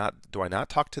 Do I not? Do I not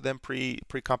talk to them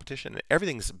pre-competition?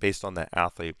 Everything's based on the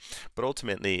athlete, but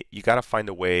ultimately, you got to find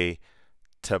a way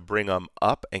to bring them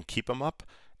up and keep them up.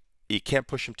 You can't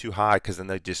push them too high, because then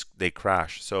they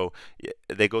crash. So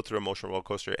they go through emotional roller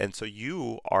coaster, and so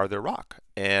you are their rock.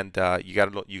 And you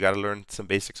gotta learn some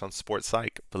basics on sports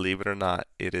psych. Believe it or not,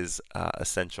 it is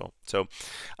essential. So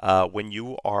when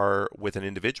you are with an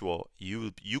individual,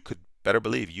 you could better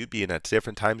believe you'd be in a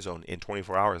different time zone in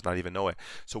 24 hours, not even know it.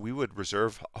 So we would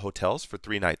reserve hotels for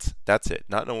 3 nights. That's it.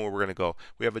 Not knowing where we're going to go.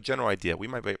 We have a general idea. We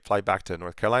might fly back to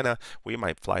North Carolina. We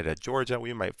might fly to Georgia.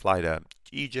 We might fly to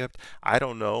Egypt. I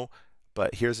don't know.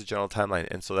 But here's the general timeline.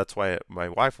 And so that's why my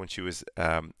wife, when she was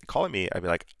calling me, I'd be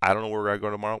like, I don't know where we're going to go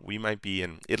tomorrow. We might be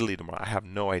in Italy tomorrow. I have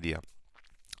no idea.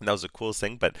 And that was the coolest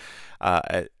thing. But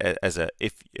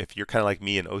if you're kind of like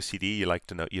me in OCD, you like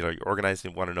to know, you're organized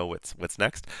and want to know what's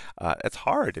next. It's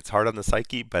hard. It's hard on the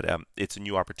psyche, but it's a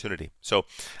new opportunity. So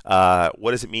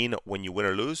what does it mean when you win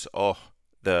or lose? Oh,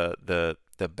 the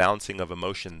bouncing of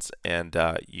emotions, and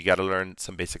you got to learn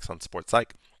some basics on sports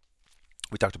psych.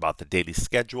 We talked about the daily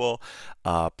schedule,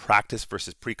 practice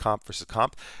versus pre-comp versus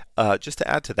comp. Just to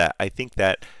add to that, I think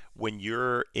that when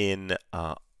you're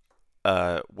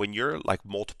when you're like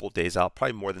multiple days out,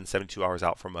 probably more than 72 hours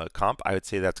out from a comp, I would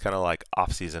say that's kind of like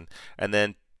off season. And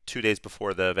then 2 days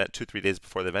before the event, 3 days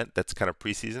before the event, that's kind of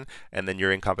preseason. And then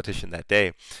you're in competition that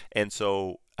day. And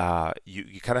so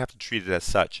you kind of have to treat it as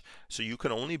such. So you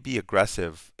can only be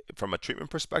aggressive from a treatment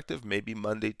perspective, maybe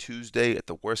Monday, Tuesday, at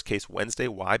the worst case Wednesday.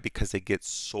 Why? Because they get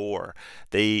sore.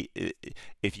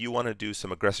 If you want to do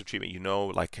some aggressive treatment,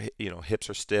 hips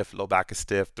are stiff, low back is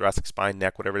stiff, thoracic spine,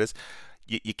 neck, whatever it is,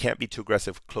 you can't be too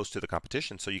aggressive close to the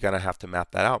competition. So you're going to have to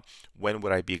map that out. When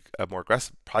would I be more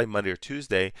aggressive? Probably Monday or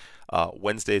Tuesday.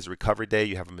 Wednesday is recovery day.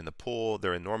 You have them in the pool.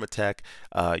 They're in Normatec.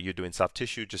 You're doing soft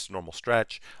tissue, just normal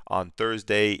stretch. On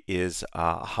Thursday is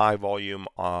high volume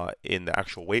in the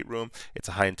actual weight room. It's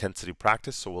a high intensity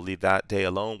practice, so we'll leave that day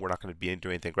alone. We're not going to be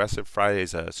doing anything aggressive. Friday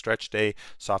is a stretch day,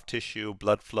 soft tissue,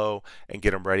 blood flow, and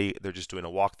get them ready. They're just doing a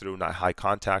walkthrough, not high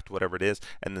contact, whatever it is.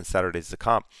 And then Saturday's the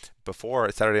comp. Before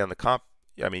Saturday on the comp,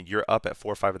 I mean, you're up at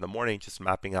 4 or 5 in the morning just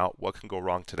mapping out what can go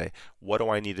wrong today. What do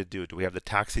I need to do? Do we have the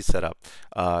taxi set up?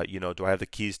 Do I have the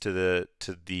keys to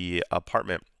the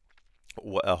apartment?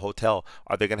 A hotel?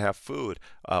 Are they going to have food?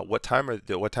 What time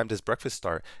does breakfast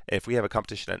start? If we have a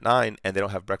competition at 9 and they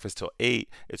don't have breakfast till 8,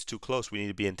 it's too close. We need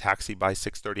to be in taxi by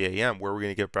 6:30 a.m. Where are we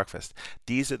going to get breakfast?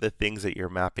 These are the things that you're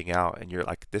mapping out, and you're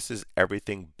like, this is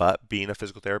everything but being a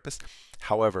physical therapist.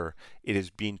 However, it is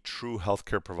being true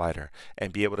healthcare provider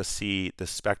and be able to see the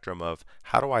spectrum of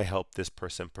how do I help this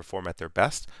person perform at their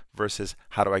best versus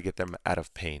how do I get them out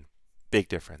of pain. Big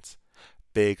difference.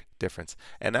 Big difference.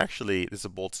 And actually, this is a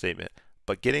bold statement,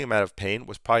 but getting them out of pain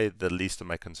was probably the least of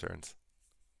my concerns.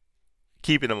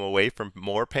 Keeping them away from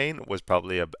more pain was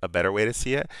probably a better way to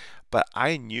see it. But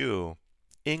I knew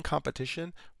in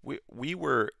competition, we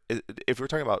were, if we're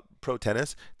talking about pro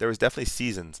tennis, there was definitely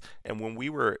seasons. And when we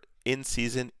were in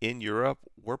season in Europe,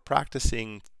 we're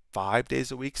practicing 5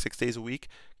 days a week, 6 days a week,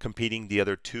 competing the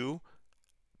other two,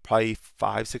 probably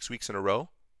 5, 6 weeks in a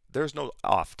row. There's no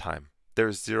off time.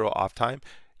 There's zero off time.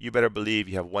 You better believe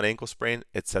you have one ankle sprain,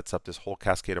 it sets up this whole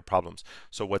cascade of problems.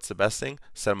 So what's the best thing?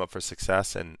 Set them up for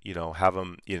success, and have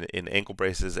them in ankle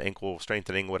braces, ankle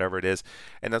strengthening, whatever it is.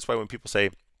 And that's why when people say,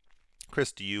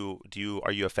 Chris, are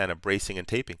you a fan of bracing and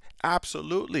taping?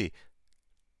 Absolutely.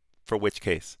 For which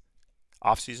case?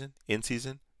 Off season, in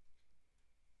season,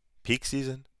 peak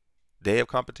season, day of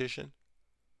competition?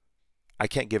 I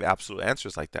can't give absolute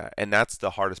answers like that. And that's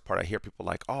the hardest part. I hear people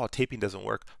like, oh, taping doesn't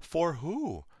work. For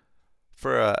who?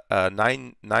 For a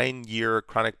nine year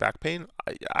chronic back pain,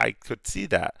 I could see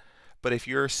that. But if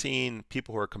you're seeing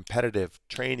people who are competitive,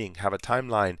 training, have a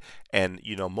timeline, and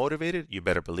motivated, you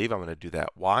better believe I'm going to do that.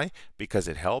 Why? Because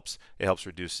it helps. It helps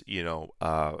reduce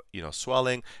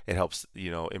swelling. It helps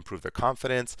improve their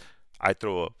confidence. I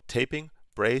throw a taping,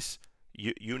 brace,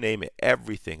 you name it,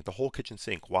 everything, the whole kitchen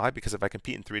sink. Why? Because if I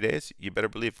compete in 3 days, you better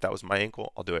believe if that was my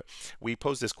ankle, I'll do it. We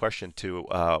posed this question to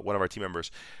one of our team members.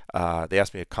 They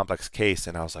asked me a complex case,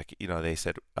 and I was like, they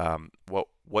said,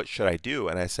 what should I do?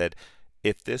 And I said,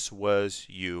 if this was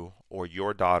you or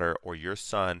your daughter or your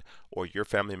son or your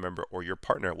family member or your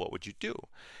partner, what would you do?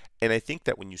 And I think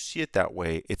that when you see it that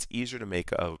way, it's easier to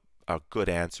make a good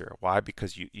answer. Why?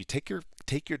 Because you take your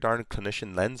darn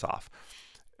clinician lens off.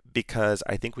 Because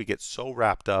I think we get so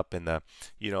wrapped up in the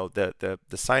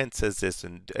science says this,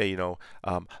 and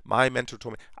my mentor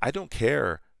told me. I don't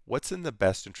care what's in the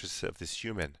best interest of this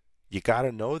human. You got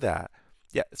to know that.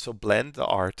 Yeah, so blend the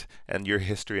art and your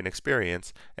history and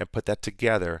experience and put that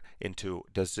together into,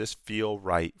 does this feel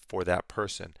right for that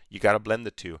person? You got to blend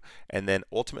the two. And then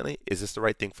ultimately, is this the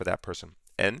right thing for that person?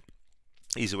 And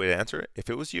easy way to answer it, if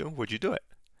it was you, would you do it?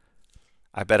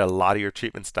 I bet a lot of your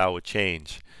treatment style would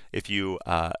change if you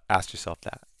asked yourself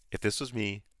that. If this was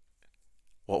me,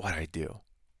 what would I do?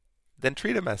 Then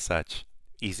treat him as such.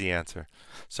 Easy answer.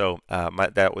 So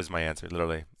that was my answer,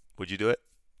 literally. Would you do it?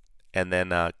 And then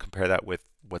compare that with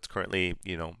what's currently,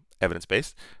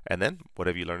 evidence-based. And then what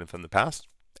have you learned from the past?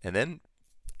 And then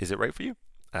is it right for you?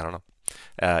 I don't know.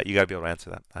 You got to be able to answer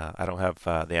that. I don't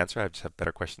have the answer. I just have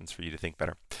better questions for you to think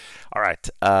better. All right.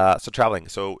 So traveling.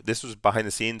 So this was behind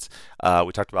the scenes.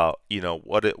 We talked about,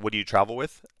 what do you travel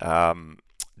with?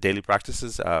 Daily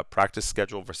practices, practice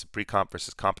schedule versus pre-comp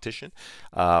versus competition.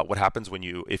 What happens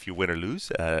if you win or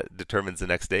lose determines the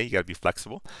next day. You got to be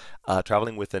flexible.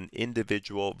 Traveling with an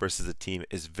individual versus a team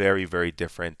is very, very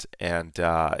different. And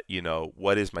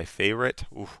what is my favorite?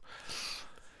 Oof.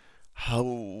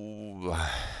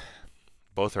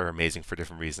 Both are amazing for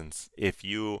different reasons.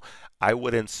 I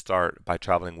wouldn't start by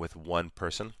traveling with one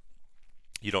person.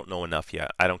 You don't know enough yet.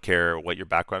 I don't care what your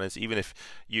background is. Even if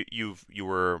you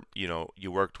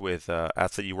worked with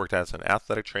athlete, you worked as an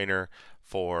athletic trainer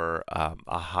for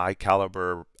a high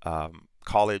caliber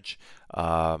college,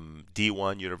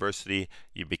 D1 university.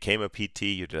 You became a PT.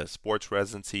 You did a sports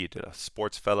residency. You did a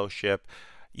sports fellowship.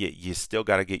 You still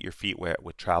got to get your feet wet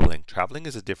with traveling. Traveling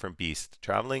is a different beast.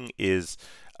 Traveling is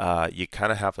you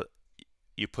kind of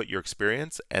you put your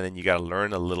experience, and then you got to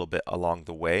learn a little bit along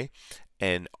the way,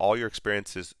 and all your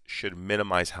experiences should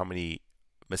minimize how many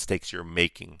mistakes you're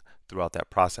making throughout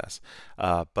that process.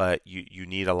 But you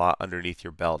need a lot underneath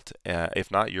your belt.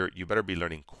 If not, you better be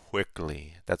learning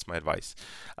quickly. That's my advice.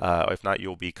 If not,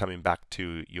 you'll be coming back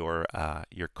to your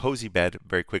cozy bed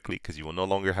very quickly because you will no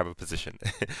longer have a position,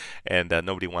 and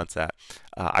nobody wants that.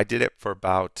 I did it for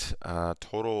about a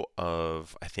total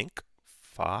of, I think,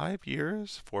 5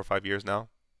 years, 4 or 5 years now.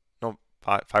 No,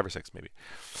 five or six maybe.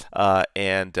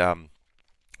 And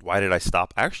why did I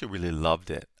stop? I actually really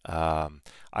loved it. I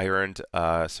earned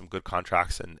some good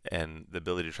contracts and the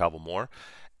ability to travel more.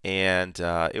 And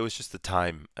it was just the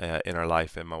time in our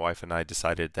life, and my wife and I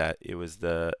decided that it was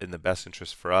in the best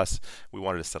interest for us. We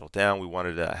wanted to settle down. We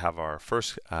wanted to have our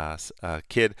first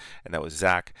kid, and that was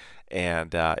Zach.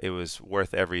 And it was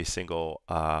worth every single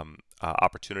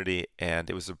opportunity, and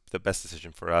it was the best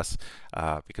decision for us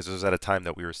because it was at a time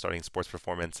that we were starting sports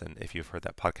performance. And if you've heard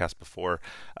that podcast before,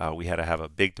 we had to have a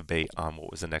big debate on what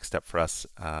was the next step for us,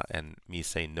 and me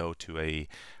saying no to a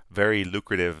very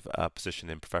lucrative position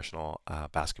in professional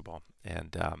basketball,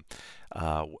 and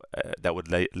that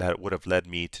would have led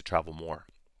me to travel more.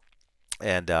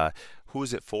 And who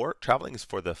is it for? Traveling is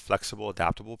for the flexible,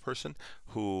 adaptable person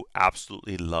who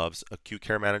absolutely loves acute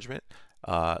care management,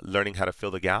 learning how to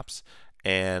fill the gaps,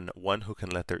 and one who can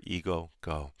let their ego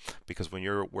go. Because when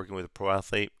you're working with a pro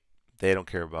athlete, they don't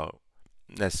care about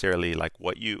necessarily like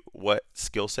what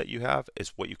skill set you have,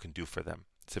 is what you can do for them.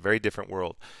 It's a very different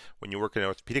world. When you work in an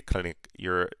orthopedic clinic,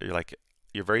 you're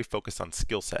very focused on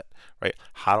skill set, right?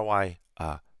 How do I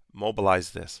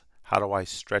mobilize this? How do I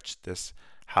stretch this?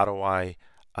 How do I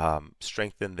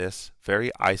strengthen this?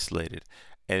 Very isolated.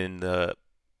 And in the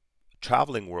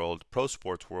traveling world, pro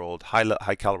sports world,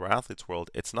 high caliber athletes world,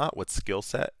 it's not what skill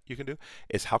set you can do,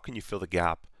 it's how can you fill the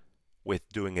gap with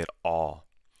doing it all.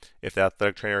 If the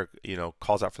athletic trainer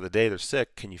calls out for the day, they're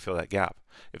sick, can you fill that gap?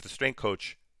 If the strength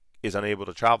coach is unable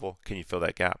to travel, can you fill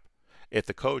that gap? If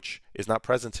the coach is not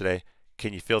present today,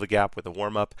 can you fill the gap with a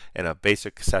warm-up and a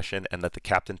basic session and let the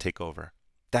captain take over?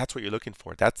 That's what you're looking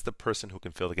for. That's the person who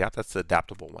can fill the gap. That's the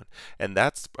adaptable one. And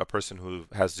that's a person who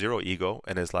has zero ego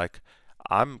and is like,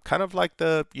 I'm kind of like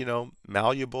the,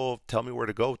 malleable, tell me where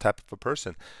to go type of a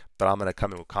person, but I'm going to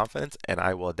come in with confidence and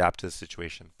I will adapt to the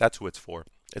situation. That's who it's for.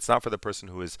 It's not for the person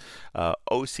who is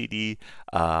OCD,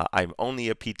 I'm only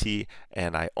a PT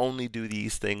and I only do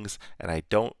these things and I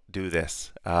don't do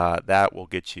this. That will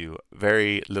get you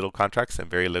very little contracts and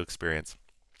very little experience.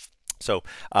 So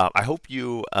I hope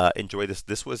you enjoy this.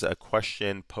 This was a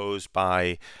question posed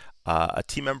by a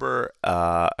team member,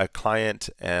 a client,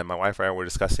 and my wife and I were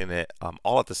discussing it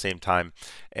all at the same time.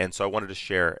 And so I wanted to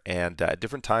share. And at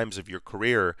different times of your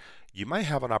career, you might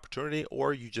have an opportunity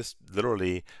or you just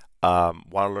literally want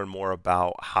to learn more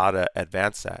about how to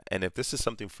advance that. And if this is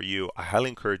something for you, I highly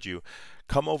encourage you,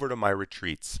 come over to my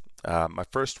retreats. My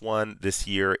first one this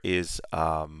year is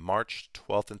March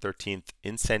 12th and 13th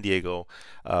in San Diego.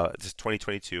 This is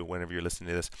 2022, whenever you're listening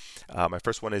to this. My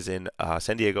first one is in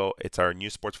San Diego. It's our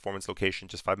new sports performance location,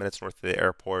 just 5 minutes north of the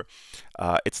airport.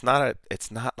 It's not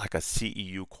like a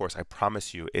CEU course, I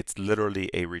promise you. It's literally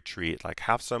a retreat. Like,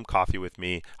 have some coffee with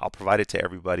me. I'll provide it to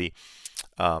everybody.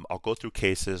 I'll go through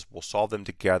cases. We'll solve them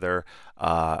together.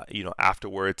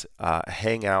 Afterwards,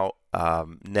 hang out,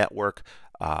 network.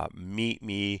 Meet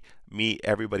me, meet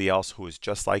everybody else who is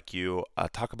just like you,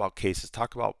 talk about cases,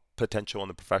 talk about potential in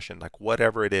the profession, like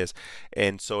whatever it is.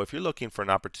 And so if you're looking for an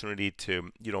opportunity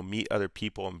to, meet other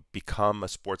people and become a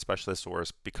sports specialist or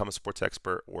become a sports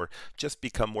expert or just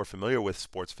become more familiar with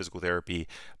sports physical therapy,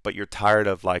 but you're tired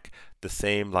of like the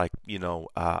same, you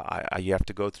have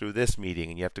to go through this meeting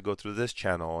and you have to go through this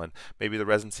channel, and maybe the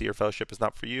residency or fellowship is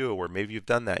not for you, or maybe you've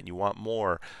done that and you want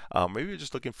more. Maybe you're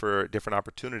just looking for different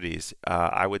opportunities.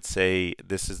 I would say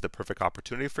this is the perfect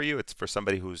opportunity for you. It's for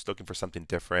somebody who's looking for something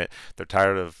different. They're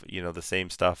tired of the same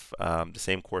stuff, the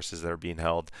same courses that are being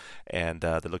held, and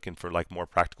they're looking for like more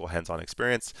practical hands-on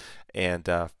experience and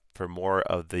for more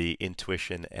of the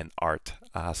intuition and art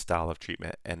style of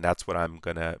treatment. And that's what I'm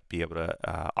gonna be able to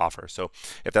offer. So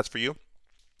if that's for you,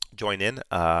 join in.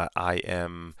 I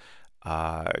am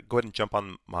go ahead and jump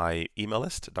on my email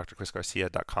list,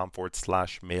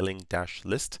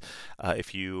 drchrisgarcia.com/mailing-list.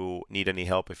 If you need any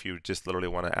help, if you just literally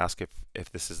want to ask if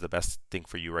this is the best thing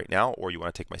for you right now, or you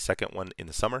want to take my second one in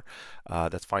the summer,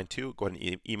 that's fine too. Go ahead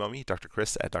and email me,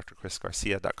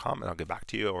 drchris@drchrisgarcia.com, and I'll get back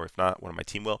to you, or if not, one of my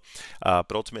team will.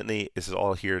 But ultimately, this is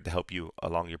all here to help you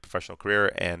along your professional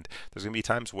career, and there's going to be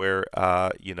times where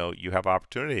you have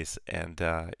opportunities, and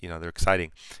they're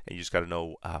exciting, and you just got to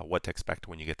know what to expect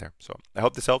when you get there. So I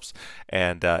hope this helps,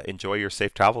 and enjoy your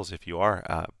safe travels if you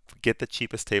are. Get the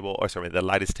cheapest table, the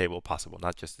lightest table possible,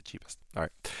 not just the cheapest. All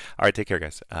right. Take care,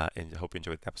 guys, and hope you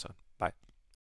enjoyed the episode.